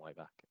like a long way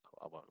back.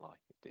 I won't lie,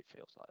 it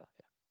feels like that.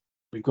 Yeah.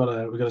 We've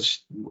got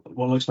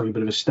what looks like a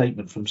bit of a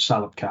statement from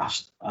Salop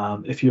Cast.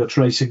 If you are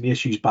tracing the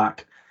issues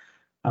back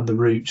and the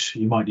roots,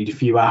 you might need a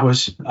few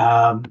hours. We're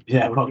not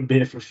going to be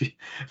here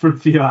for a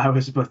few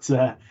hours, but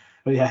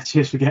yeah,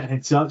 cheers for getting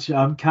in touch.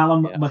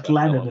 Callum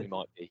McLennan. We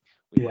might be.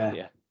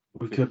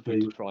 We could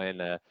be. To try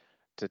and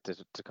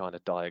to kind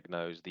of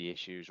diagnose the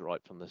issues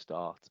right from the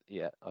start.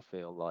 Yeah, I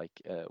feel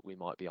like we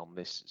might be on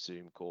this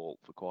Zoom call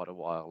for quite a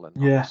while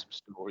and have some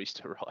stories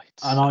to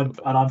write. And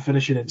I'm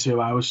finishing in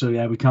 2 hours, so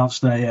yeah, we can't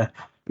stay.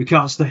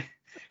 Can't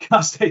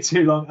stay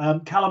too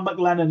long. Callum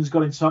McLennan has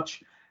got in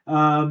touch.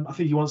 I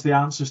think he wants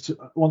us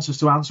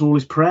to answer all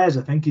his prayers.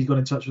 I think he's got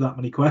in touch with that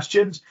many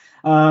questions.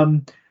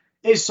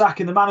 Is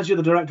sacking the manager,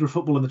 the director of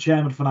football, and the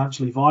chairman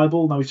financially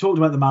viable? Now, we talked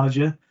about the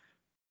manager.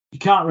 You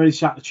can't really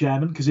sack the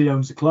chairman because he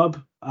owns the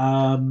club,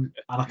 and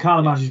I can't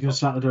imagine he's going to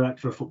sack the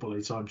director of football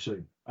anytime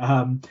soon.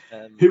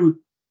 Who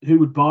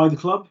would buy the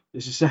club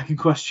is the second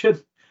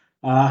question.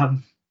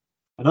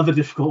 Another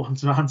difficult one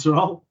to answer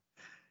all.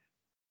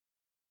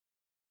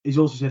 He's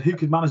also said, who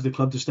could manage the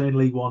club to stay in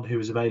League One who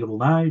is available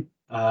now?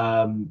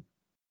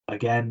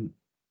 Again,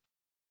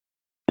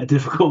 a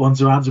difficult one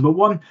to answer. But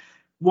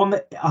one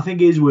that I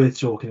think is worth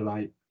talking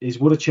about is,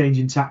 would a change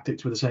in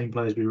tactics with the same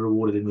players be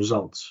rewarded in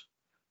results?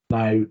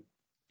 Now,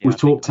 Yeah, we've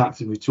talked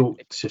tactics, we've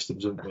talked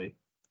systems, haven't we?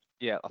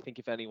 Yeah, I think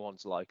if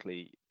anyone's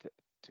likely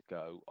to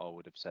go, I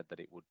would have said that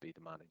it would be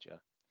the manager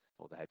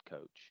or the head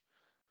coach.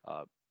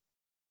 Uh,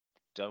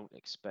 don't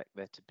expect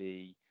there to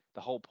be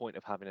the whole point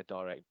of having a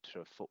director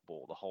of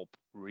football. The whole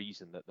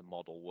reason that the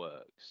model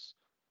works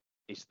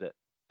is that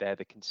they're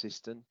the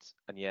consistent,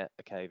 and yet,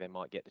 okay, they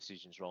might get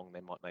decisions wrong,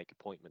 they might make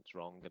appointments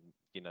wrong,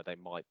 and they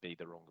might be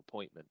the wrong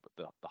appointment.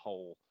 But the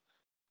whole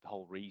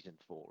reason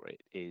for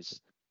it is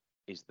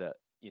that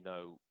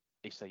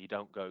it's so you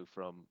don't go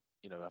from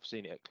I've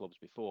seen it at clubs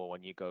before,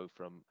 when you go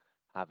from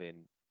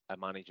having a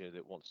manager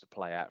that wants to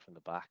play out from the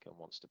back and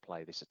wants to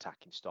play this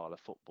attacking style of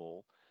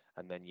football,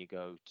 and then you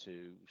go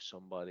to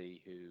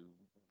somebody who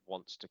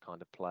wants to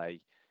kind of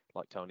play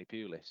like Tony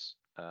Pulis,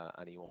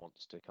 and he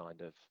wants to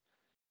kind of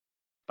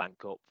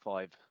bank up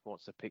five,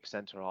 wants to pick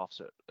centre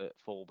halves at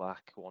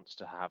fullback, wants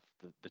to have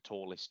the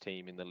tallest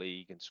team in the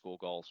league and score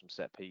goals from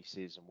set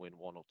pieces and win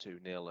 1 or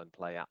 2-0 and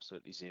play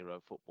absolutely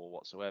zero football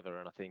whatsoever.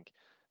 And I think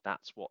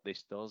that's what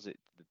this does.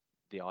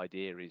 The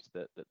idea is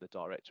that the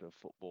director of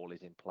football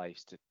is in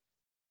place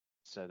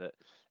so that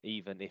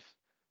even if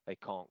they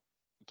can't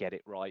get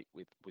it right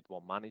with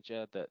one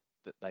manager, that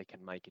they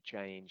can make a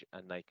change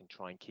and they can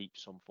try and keep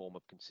some form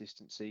of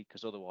consistency.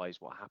 Because otherwise,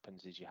 what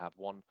happens is you have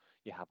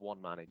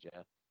one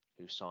manager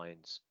who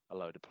signs a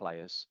load of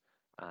players,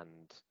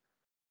 and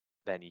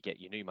then you get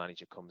your new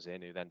manager comes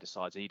in who then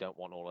decides he don't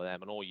want all of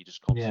them, and all you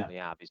just constantly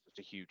have is just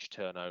a huge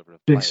turnover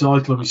of big players.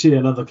 cycle. We see it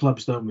in other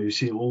clubs, don't we? We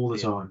see it all the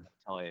time.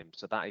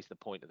 So that is the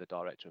point of the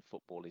director of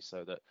football, is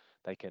so that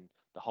they can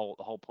the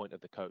whole point of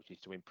the coach is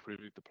to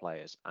improve the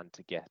players and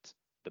to get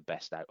the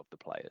best out of the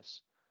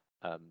players,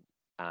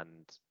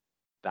 and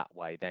that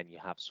way then you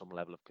have some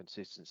level of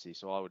consistency.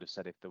 So I would have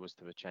said, if there was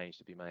a change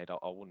to be made, I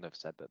wouldn't have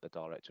said that the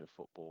director of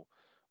football,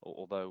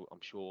 although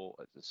I'm sure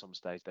at some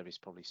stage there is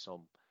probably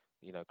some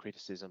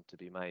criticism to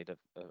be made of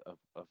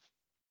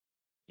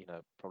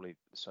probably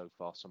so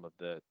far some of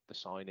the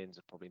signings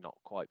have probably not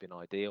quite been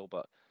ideal.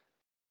 But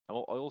I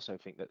also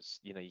think that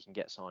you can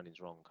get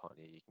signings wrong, can't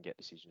you? You can get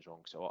decisions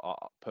wrong. So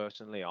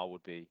personally, I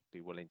would be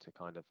willing to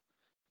kind of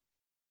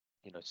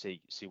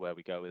see where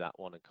we go with that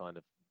one, and kind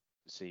of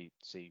see.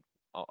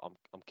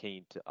 I'm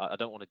keen to. I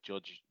don't want to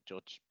judge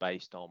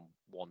based on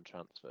one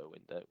transfer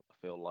window. I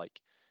feel like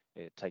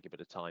it take a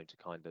bit of time to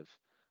kind of.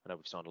 I know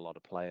we've signed a lot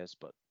of players,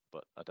 but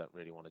I don't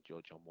really want to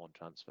judge on one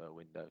transfer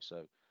window.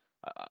 So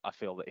I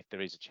feel that if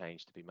there is a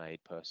change to be made,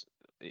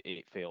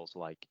 it feels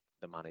like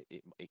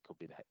it could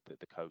be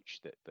the coach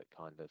that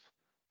kind of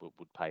would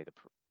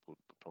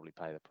probably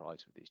pay the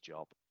price with his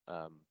job.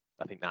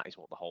 I think that is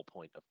what the whole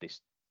point of this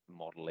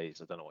model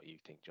is. I don't know what you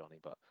think, Jonny,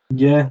 but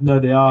yeah,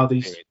 no, they are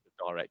these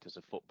directors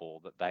of football,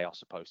 that they are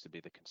supposed to be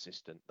the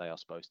consistent. They are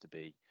supposed to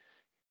be,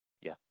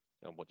 yeah.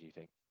 And what do you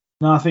think?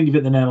 No, I think you've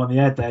hit the nail on the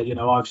head there.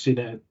 I've seen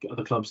it at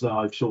other clubs that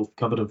I've sort of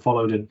covered and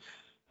followed,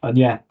 and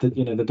yeah,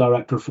 the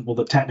director of football,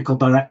 the technical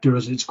director,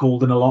 as it's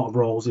called in a lot of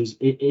roles,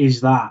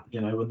 is that,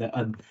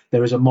 and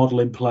there is a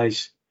model in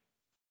place,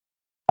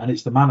 and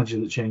it's the manager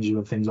that changes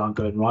when things aren't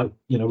going right.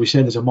 We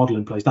say there's a model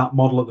in place. That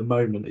model at the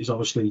moment is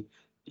obviously,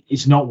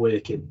 it's not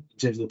working in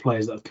terms of the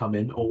players that have come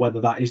in, or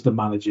whether that is the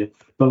manager.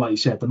 But like you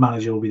said, the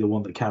manager will be the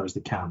one that carries the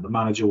can. The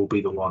manager will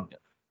be the one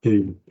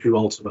who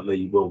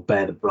ultimately will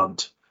bear the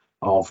brunt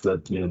of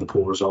the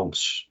poor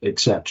results,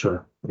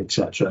 etc.,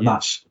 etc. And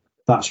that's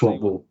how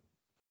it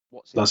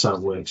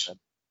works.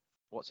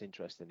 What's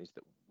interesting is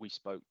that I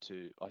spoke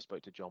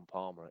to John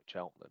Palmer at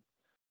Cheltenham,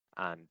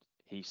 and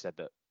he said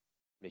that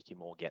Mickey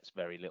Moore gets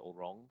very little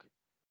wrong,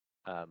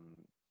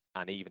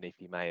 and even if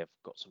he may have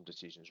got some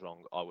decisions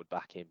wrong, I would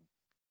back him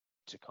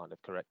to kind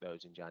of correct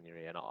those in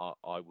January. And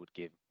I would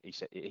give. He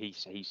said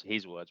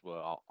his words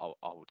were,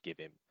 I would give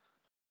him.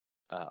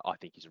 I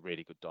think he's a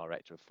really good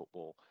director of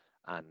football,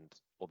 and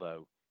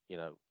although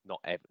not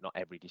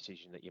every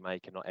decision that you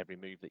make and not every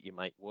move that you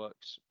make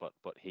works, but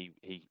he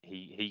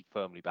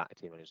firmly backed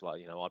him, and was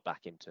like, I'd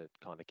back him to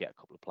kind of get a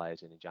couple of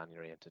players in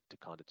January and to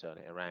kind of turn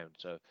it around.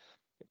 So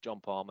if John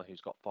Palmer,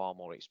 who's got far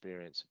more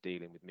experience of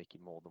dealing with Mickey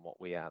Moore than what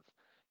we have,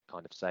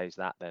 kind of says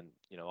that, then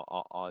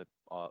I'd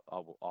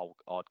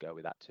go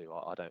with that too.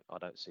 I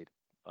don't see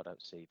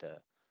the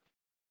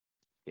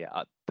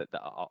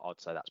I'd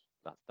say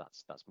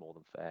that's more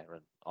than fair,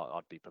 and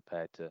I'd be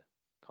prepared to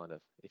kind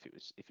of, if it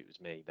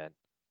was me, then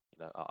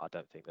I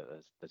don't think that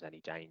there's any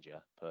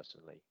danger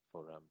personally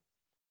for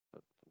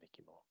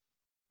Mickey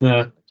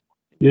Moore.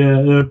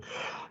 Yeah.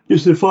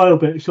 Just the final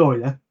bit.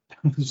 Sorry,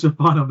 just the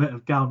final bit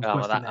of Gallum's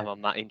question.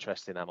 I'm that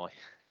interesting, am I?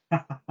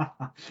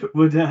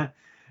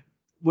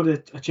 Would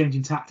a change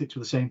in tactics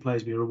with the same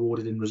players be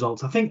rewarded in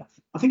results? I think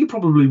it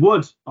probably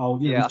would.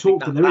 We've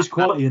talked that there is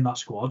quality in that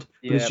squad,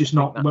 but it's just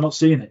not. We're not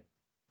seeing it.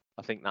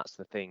 I think that's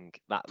the thing.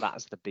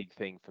 That's the big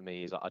thing for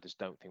me, is I just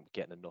don't think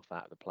we're getting enough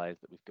out of the players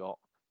that we've got.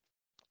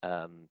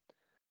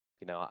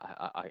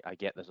 I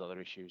get there's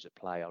other issues at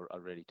play. I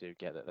really do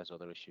get that there's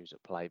other issues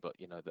at play. But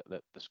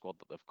the squad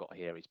that they've got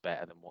here is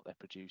better than what they're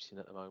producing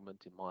at the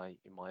moment, in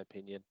my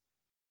opinion.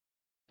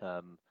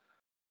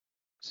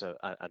 So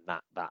and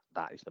that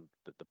is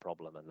the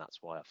problem, and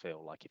that's why I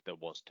feel like if there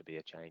was to be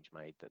a change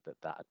made,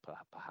 that'd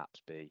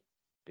perhaps be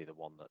the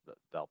one that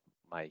they'll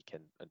make,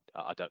 and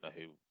I don't know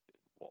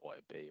what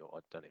it'd be, or I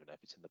don't even know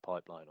if it's in the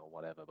pipeline or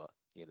whatever. But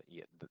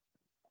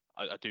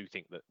I do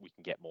think that we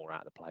can get more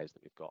out of the players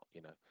that we've got.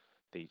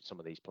 Some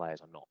of these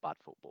players are not bad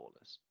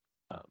footballers,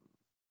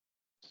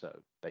 so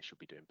they should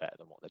be doing better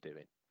than what they're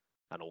doing,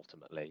 and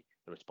ultimately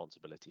the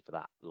responsibility for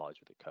that lies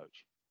with the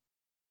coach.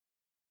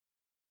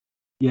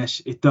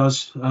 Yes, it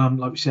does.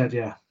 Like we said,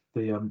 yeah,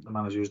 the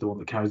manager is the one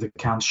that carries the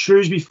can.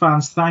 Shrewsbury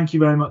fans, thank you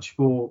very much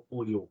for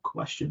all your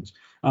questions.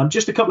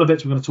 Just a couple of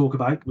bits we're going to talk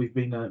about. We've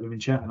been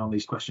chatting on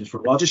these questions for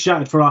a while. Just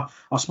shouted for our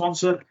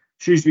sponsor,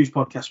 Shrews Views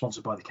podcast,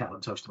 sponsored by the Kettle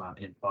and Toaster Man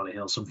in Barley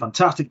Hill. Some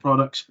fantastic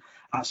products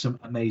at some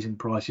amazing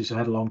prices. So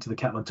head along to the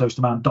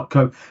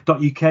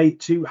kettleandtoasterman.co.uk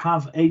to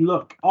have a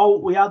look. Oh,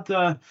 we had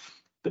a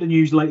bit of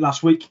news late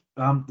last week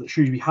that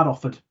Shrewsbury had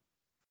offered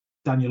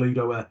Dan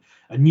Udoh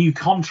a new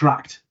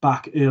contract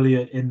back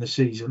earlier in the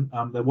season.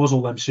 There was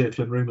all them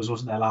circling rumours,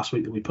 wasn't there, last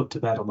week that we put to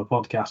bed on the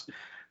podcast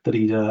that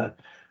he'd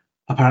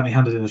apparently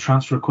handed in a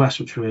transfer request,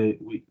 which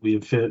we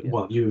inferred,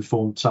 well, you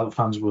informed Salop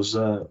fans was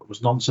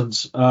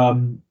nonsense. But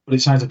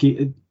it sounds like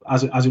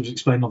as it was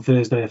explained on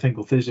Thursday, I think,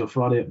 or Thursday or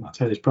Friday at Matt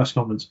Taylor's press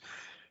conference,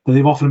 that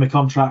they've offered him a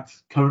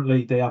contract.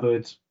 Currently, they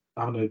haven't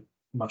heard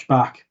much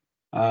back,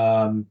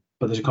 but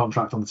there's a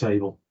contract on the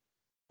table.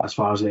 As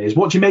far as it is,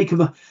 what do you make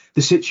of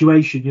the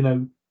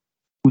situation?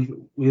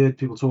 We heard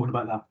people talking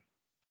about that,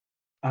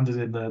 handed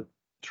in the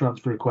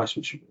transfer request,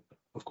 which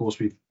of course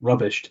we've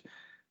rubbished.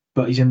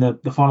 But he's in the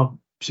final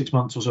 6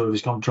 months or so of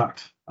his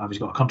contract. He's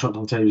got a contract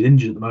on the table. He's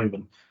injured at the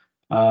moment.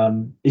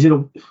 Is it a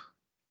bit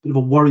of a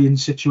worrying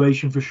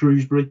situation for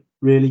Shrewsbury,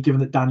 really, given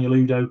that Dan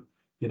Udoh,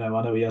 I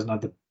know he hasn't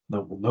had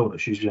no one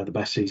at Shrewsbury had the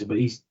best season, but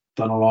he's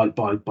done all right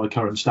by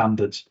current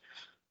standards.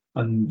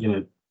 And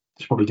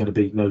there's probably going to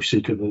be no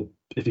secret that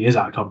if he is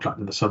out of contract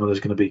in the summer, there's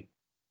going to be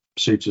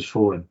suitors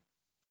for him.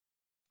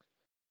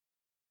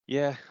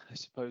 Yeah, I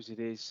suppose it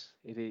is.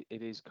 It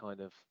is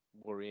kind of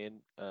worrying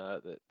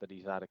that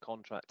he's out of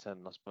contract,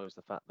 and I suppose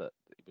the fact that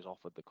he was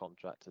offered the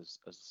contract as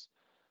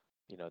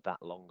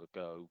that long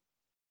ago,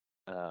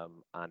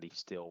 and he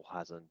still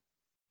hasn't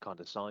kind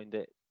of signed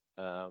it.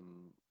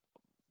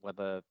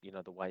 Whether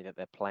the way that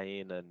they're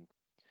playing and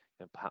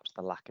perhaps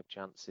the lack of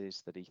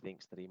chances that he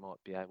thinks that he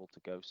might be able to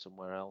go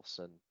somewhere else,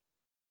 and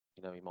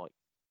he might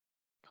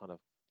kind of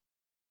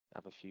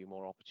have a few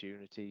more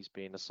opportunities,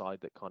 being a side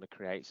that kind of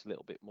creates a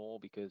little bit more,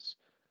 because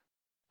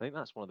I think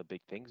that's one of the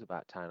big things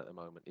about Town at the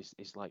moment is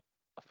like,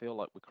 I feel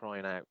like we're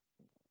crying out,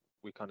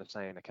 we're kind of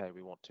saying, okay,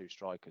 we want two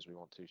strikers,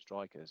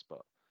 but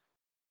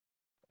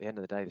at the end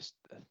of the day,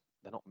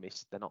 they're not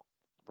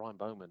Ryan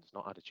Bowman's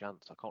not had a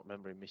chance. I can't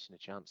remember him missing a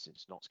chance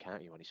since Notts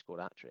County when he scored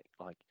hat-trick.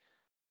 Like,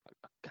 I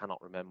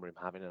cannot remember him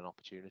having an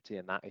opportunity,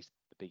 and that is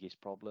the biggest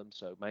problem.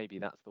 So maybe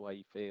that's the way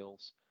he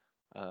feels.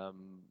 I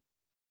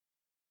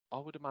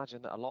would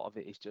imagine that a lot of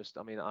it is just,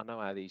 I mean, I know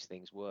how these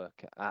things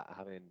work,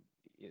 having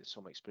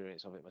some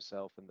experience of it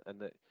myself, and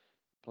that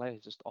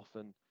players just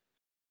often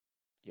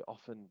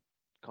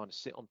kind of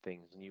sit on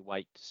things and you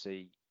wait to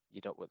see.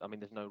 I mean,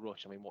 there's no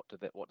rush. I mean, what do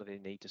they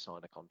need to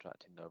sign a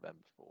contract in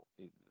November for?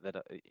 He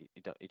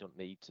don't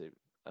need to.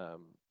 But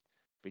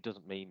it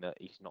doesn't mean that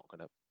he's not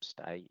going to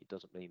stay. It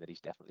doesn't mean that he's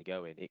definitely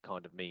going. It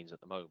kind of means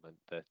at the moment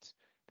that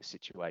the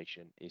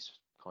situation is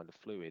kind of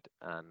fluid,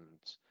 and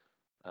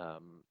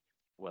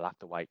we'll have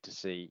to wait to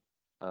see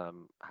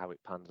how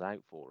it pans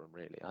out for him.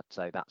 Really, I'd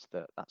say that's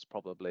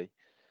probably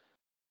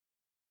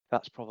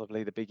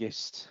the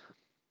biggest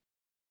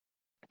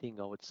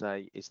thing I would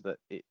say, is that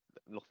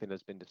nothing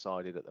has been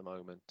decided at the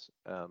moment,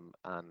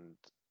 and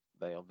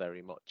they are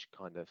very much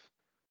kind of,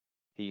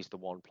 he's the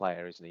one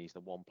player, isn't he? He's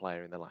the one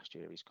player in the last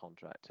year of his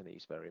contract, and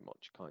he's very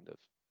much kind of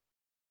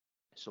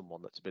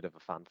someone that's a bit of a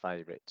fan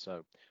favourite.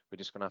 So we're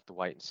just going to have to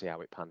wait and see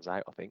how it pans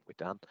out, I think, with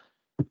Dan,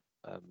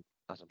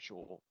 as I'm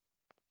sure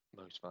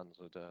most fans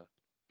would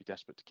be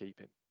desperate to keep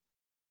him.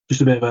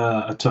 Just a bit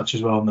of a touch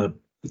as well on the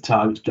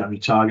targets, January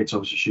targets.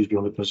 Obviously,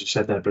 Shrewsbury, as you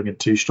said, they're bringing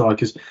two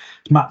strikers.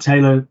 Matt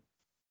Taylor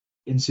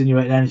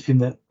insinuated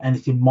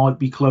anything might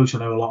be close. I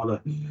know a lot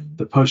of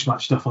the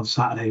post-match stuff on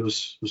Saturday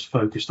was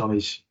focused on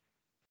his,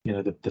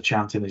 the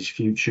chanting, his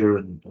future,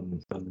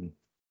 and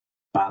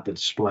bad the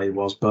display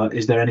was. But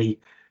is there any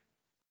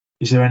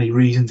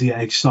reason to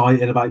get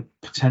excited about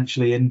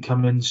potentially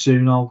incoming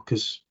soon?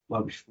 Because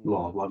like we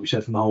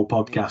said from the whole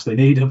podcast, they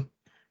need him.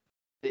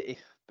 The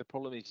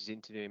problem is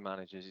interviewing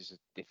managers is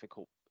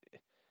difficult.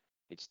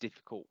 It's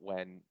difficult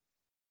when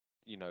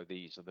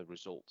these are the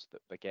results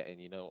that they're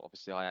getting.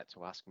 Obviously I had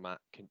to ask Matt,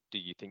 do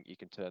you think you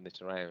can turn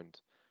this around?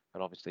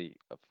 And obviously,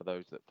 for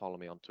those that follow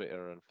me on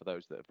Twitter and for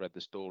those that have read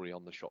the story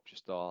on the Shropshire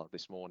Star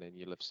this morning,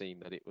 you'll have seen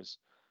that it was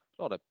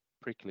not a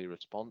prickly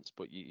response,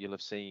 but you'll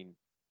have seen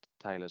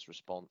Taylor's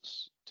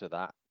response to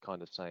that,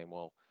 kind of saying,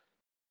 well,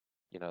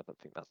 I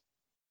think that's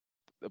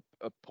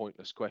a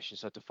pointless question.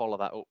 So to follow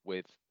that up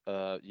with,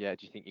 do you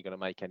think you're going to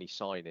make any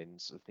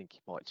signings? I think he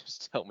might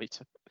just tell me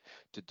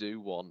to do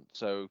one.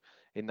 So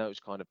in those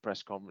kind of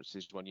press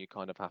conferences, when you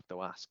kind of have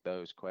to ask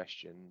those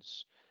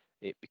questions,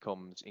 it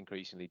becomes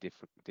increasingly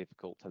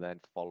difficult to then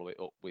follow it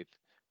up with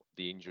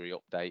the injury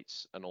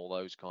updates and all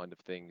those kind of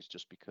things,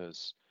 just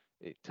because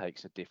it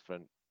takes a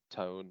different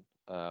tone.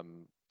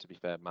 To be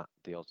fair, Matt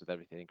deals with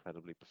everything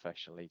incredibly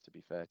professionally, to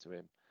be fair to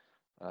him.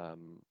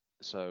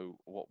 So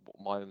what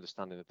my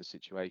understanding of the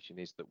situation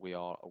is that we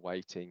are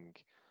awaiting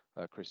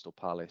Crystal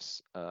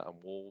Palace and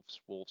Wolves.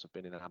 Wolves have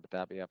been in Abu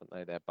Dhabi, haven't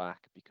they? They're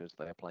back because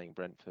they're playing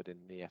Brentford in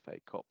the FA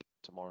Cup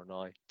tomorrow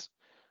night.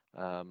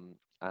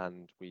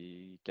 And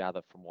we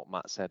gather from what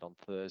Matt said on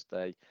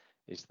Thursday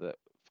is that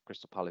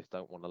Crystal Palace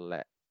don't want to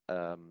let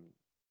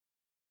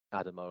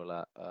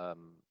Ademola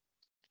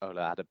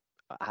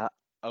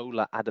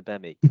Ola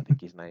Adebemi, I think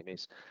his name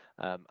is,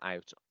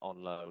 out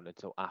on loan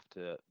until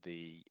after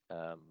the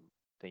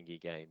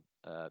thingy game,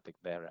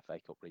 their FA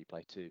Cup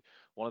replay too.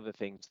 One of the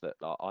things that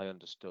I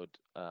understood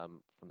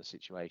from the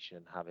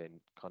situation, having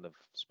kind of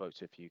spoke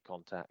to a few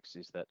contacts,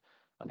 is that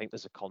I think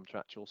there's a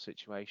contractual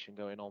situation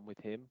going on with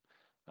him,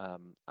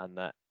 and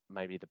that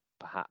maybe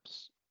I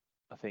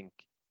think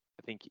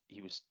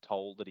he was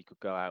told that he could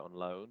go out on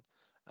loan,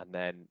 and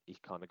then he's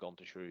kind of gone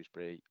to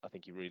Shrewsbury. I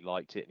think he really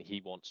liked it, and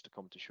he wants to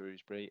come to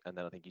Shrewsbury. And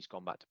then I think he's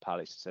gone back to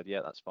Palace and said,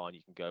 yeah, that's fine,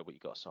 you can go, but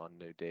you've got to sign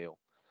a new deal.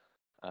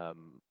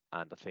 And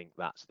I think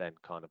that's then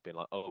kind of been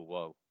like, oh,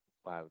 whoa,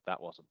 wow,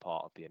 that wasn't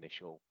part of the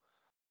initial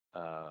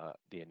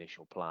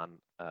plan.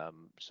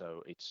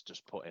 So it's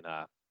just putting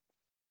a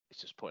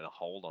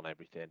hold on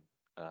everything,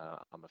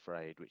 I'm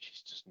afraid, which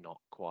is just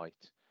not quite.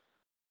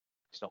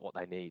 It's not what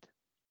they need.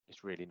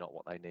 It's really not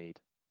what they need.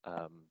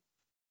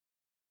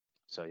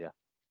 So yeah.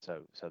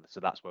 So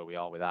that's where we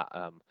are with that.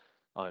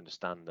 I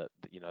understand that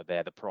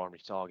they're the primary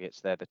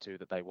targets. They're the two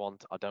that they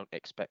want. I don't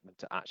expect them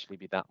to actually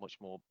be that much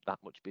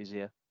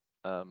busier.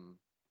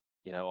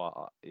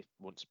 It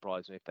wouldn't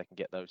surprise me if they can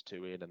get those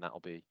two in, and that'll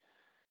be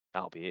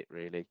it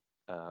really.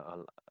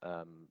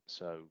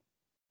 So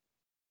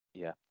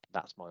yeah,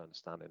 that's my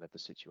understanding of the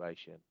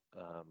situation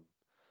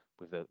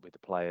with the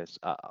players.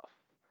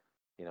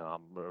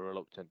 I'm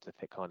reluctant to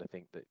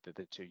think that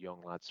the two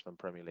young lads from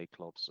Premier League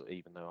clubs,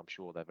 even though I'm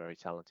sure they're very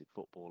talented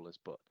footballers,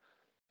 but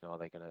are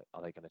they gonna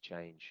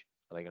change?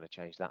 Are they gonna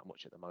change that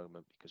much at the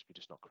moment? Because we're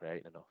just not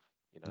creating enough.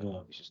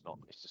 It's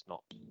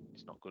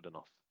not good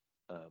enough.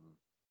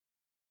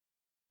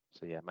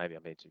 So yeah, maybe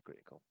I'm being too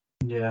critical.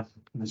 Yeah,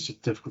 it's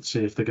difficult to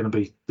see if they're going to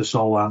be the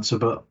sole answer,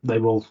 but they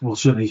will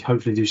certainly,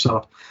 hopefully, do so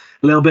a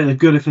little bit of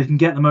good if they can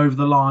get them over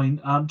the line.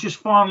 Just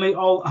finally,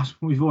 as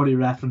we've already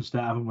referenced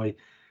it, haven't we?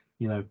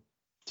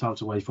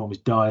 Salop's away form is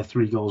dire.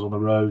 3 goals on the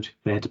road.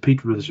 They head to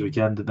Peterborough this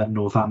weekend and then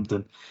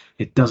Northampton.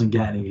 It doesn't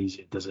get any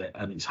easier, does it?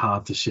 And it's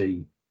hard to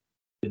see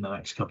in the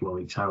next couple of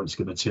weeks how it's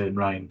going to turn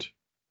round,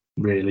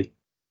 really.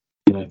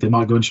 They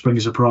might go and spring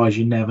a surprise,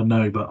 you never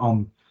know, but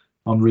on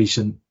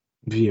recent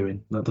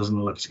viewing, that doesn't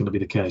look like it's going to be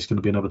the case. It's going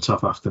to be another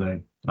tough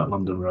afternoon at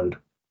London Road.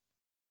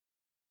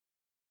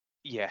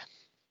 Yeah.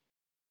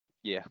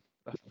 I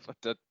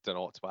don't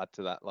know what to add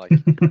to that.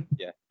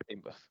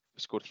 We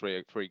scored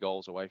three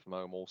goals away from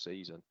home all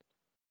season.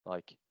 I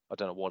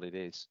don't know what it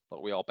is,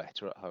 but we are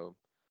better at home.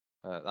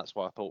 That's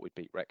why I thought we'd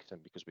beat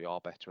Wrexham, because we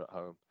are better at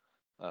home.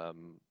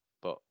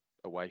 But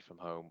away from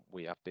home,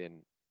 we have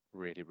been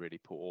really, really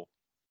poor.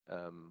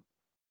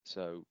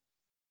 So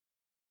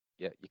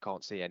yeah, you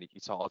can't see any.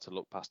 It's hard to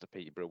look past a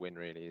Peterborough win,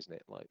 really, isn't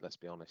it? Let's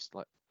be honest.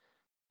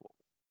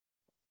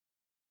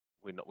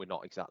 We're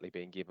not exactly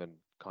being given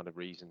kind of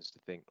reasons to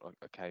think,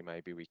 okay,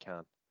 maybe we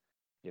can,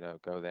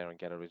 go there and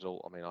get a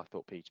result. I mean, I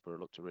thought Peterborough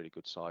looked a really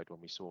good side when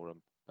we saw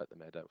them at the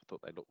Meadow. I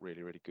thought they looked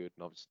really, really good,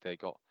 and obviously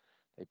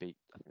they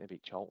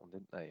beat Charlton,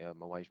 didn't they?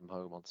 Away from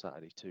home on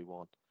Saturday,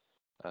 2-1.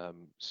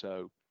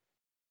 So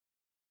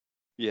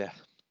yeah,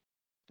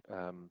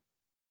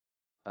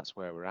 that's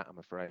where we're at, I'm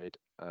afraid.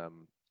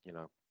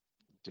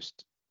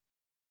 Just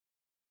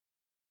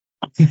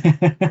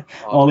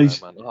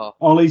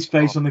Ollie's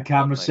face on the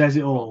camera says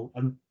it all,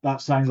 and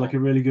that sounds like a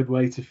really good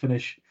way to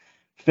finish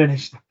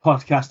the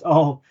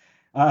podcast.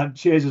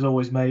 Cheers as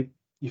always, mate.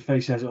 Your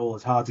face says it all.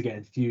 It's hard to get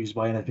enthused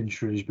by anything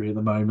Shrewsbury at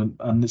the moment,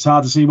 and it's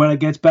hard to see when it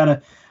gets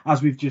better.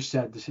 As we've just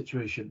said, the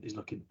situation is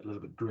looking a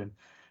little bit grim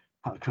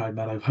at the Croud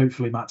Meadow.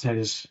 Hopefully Matt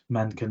Taylor's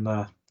men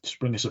can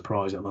spring a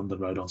surprise at London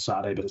Road on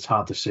Saturday, but it's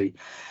hard to see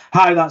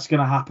how that's going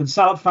to happen.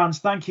 Salop fans,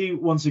 thank you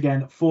once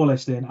again for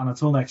listening, and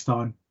until next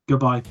time,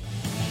 goodbye.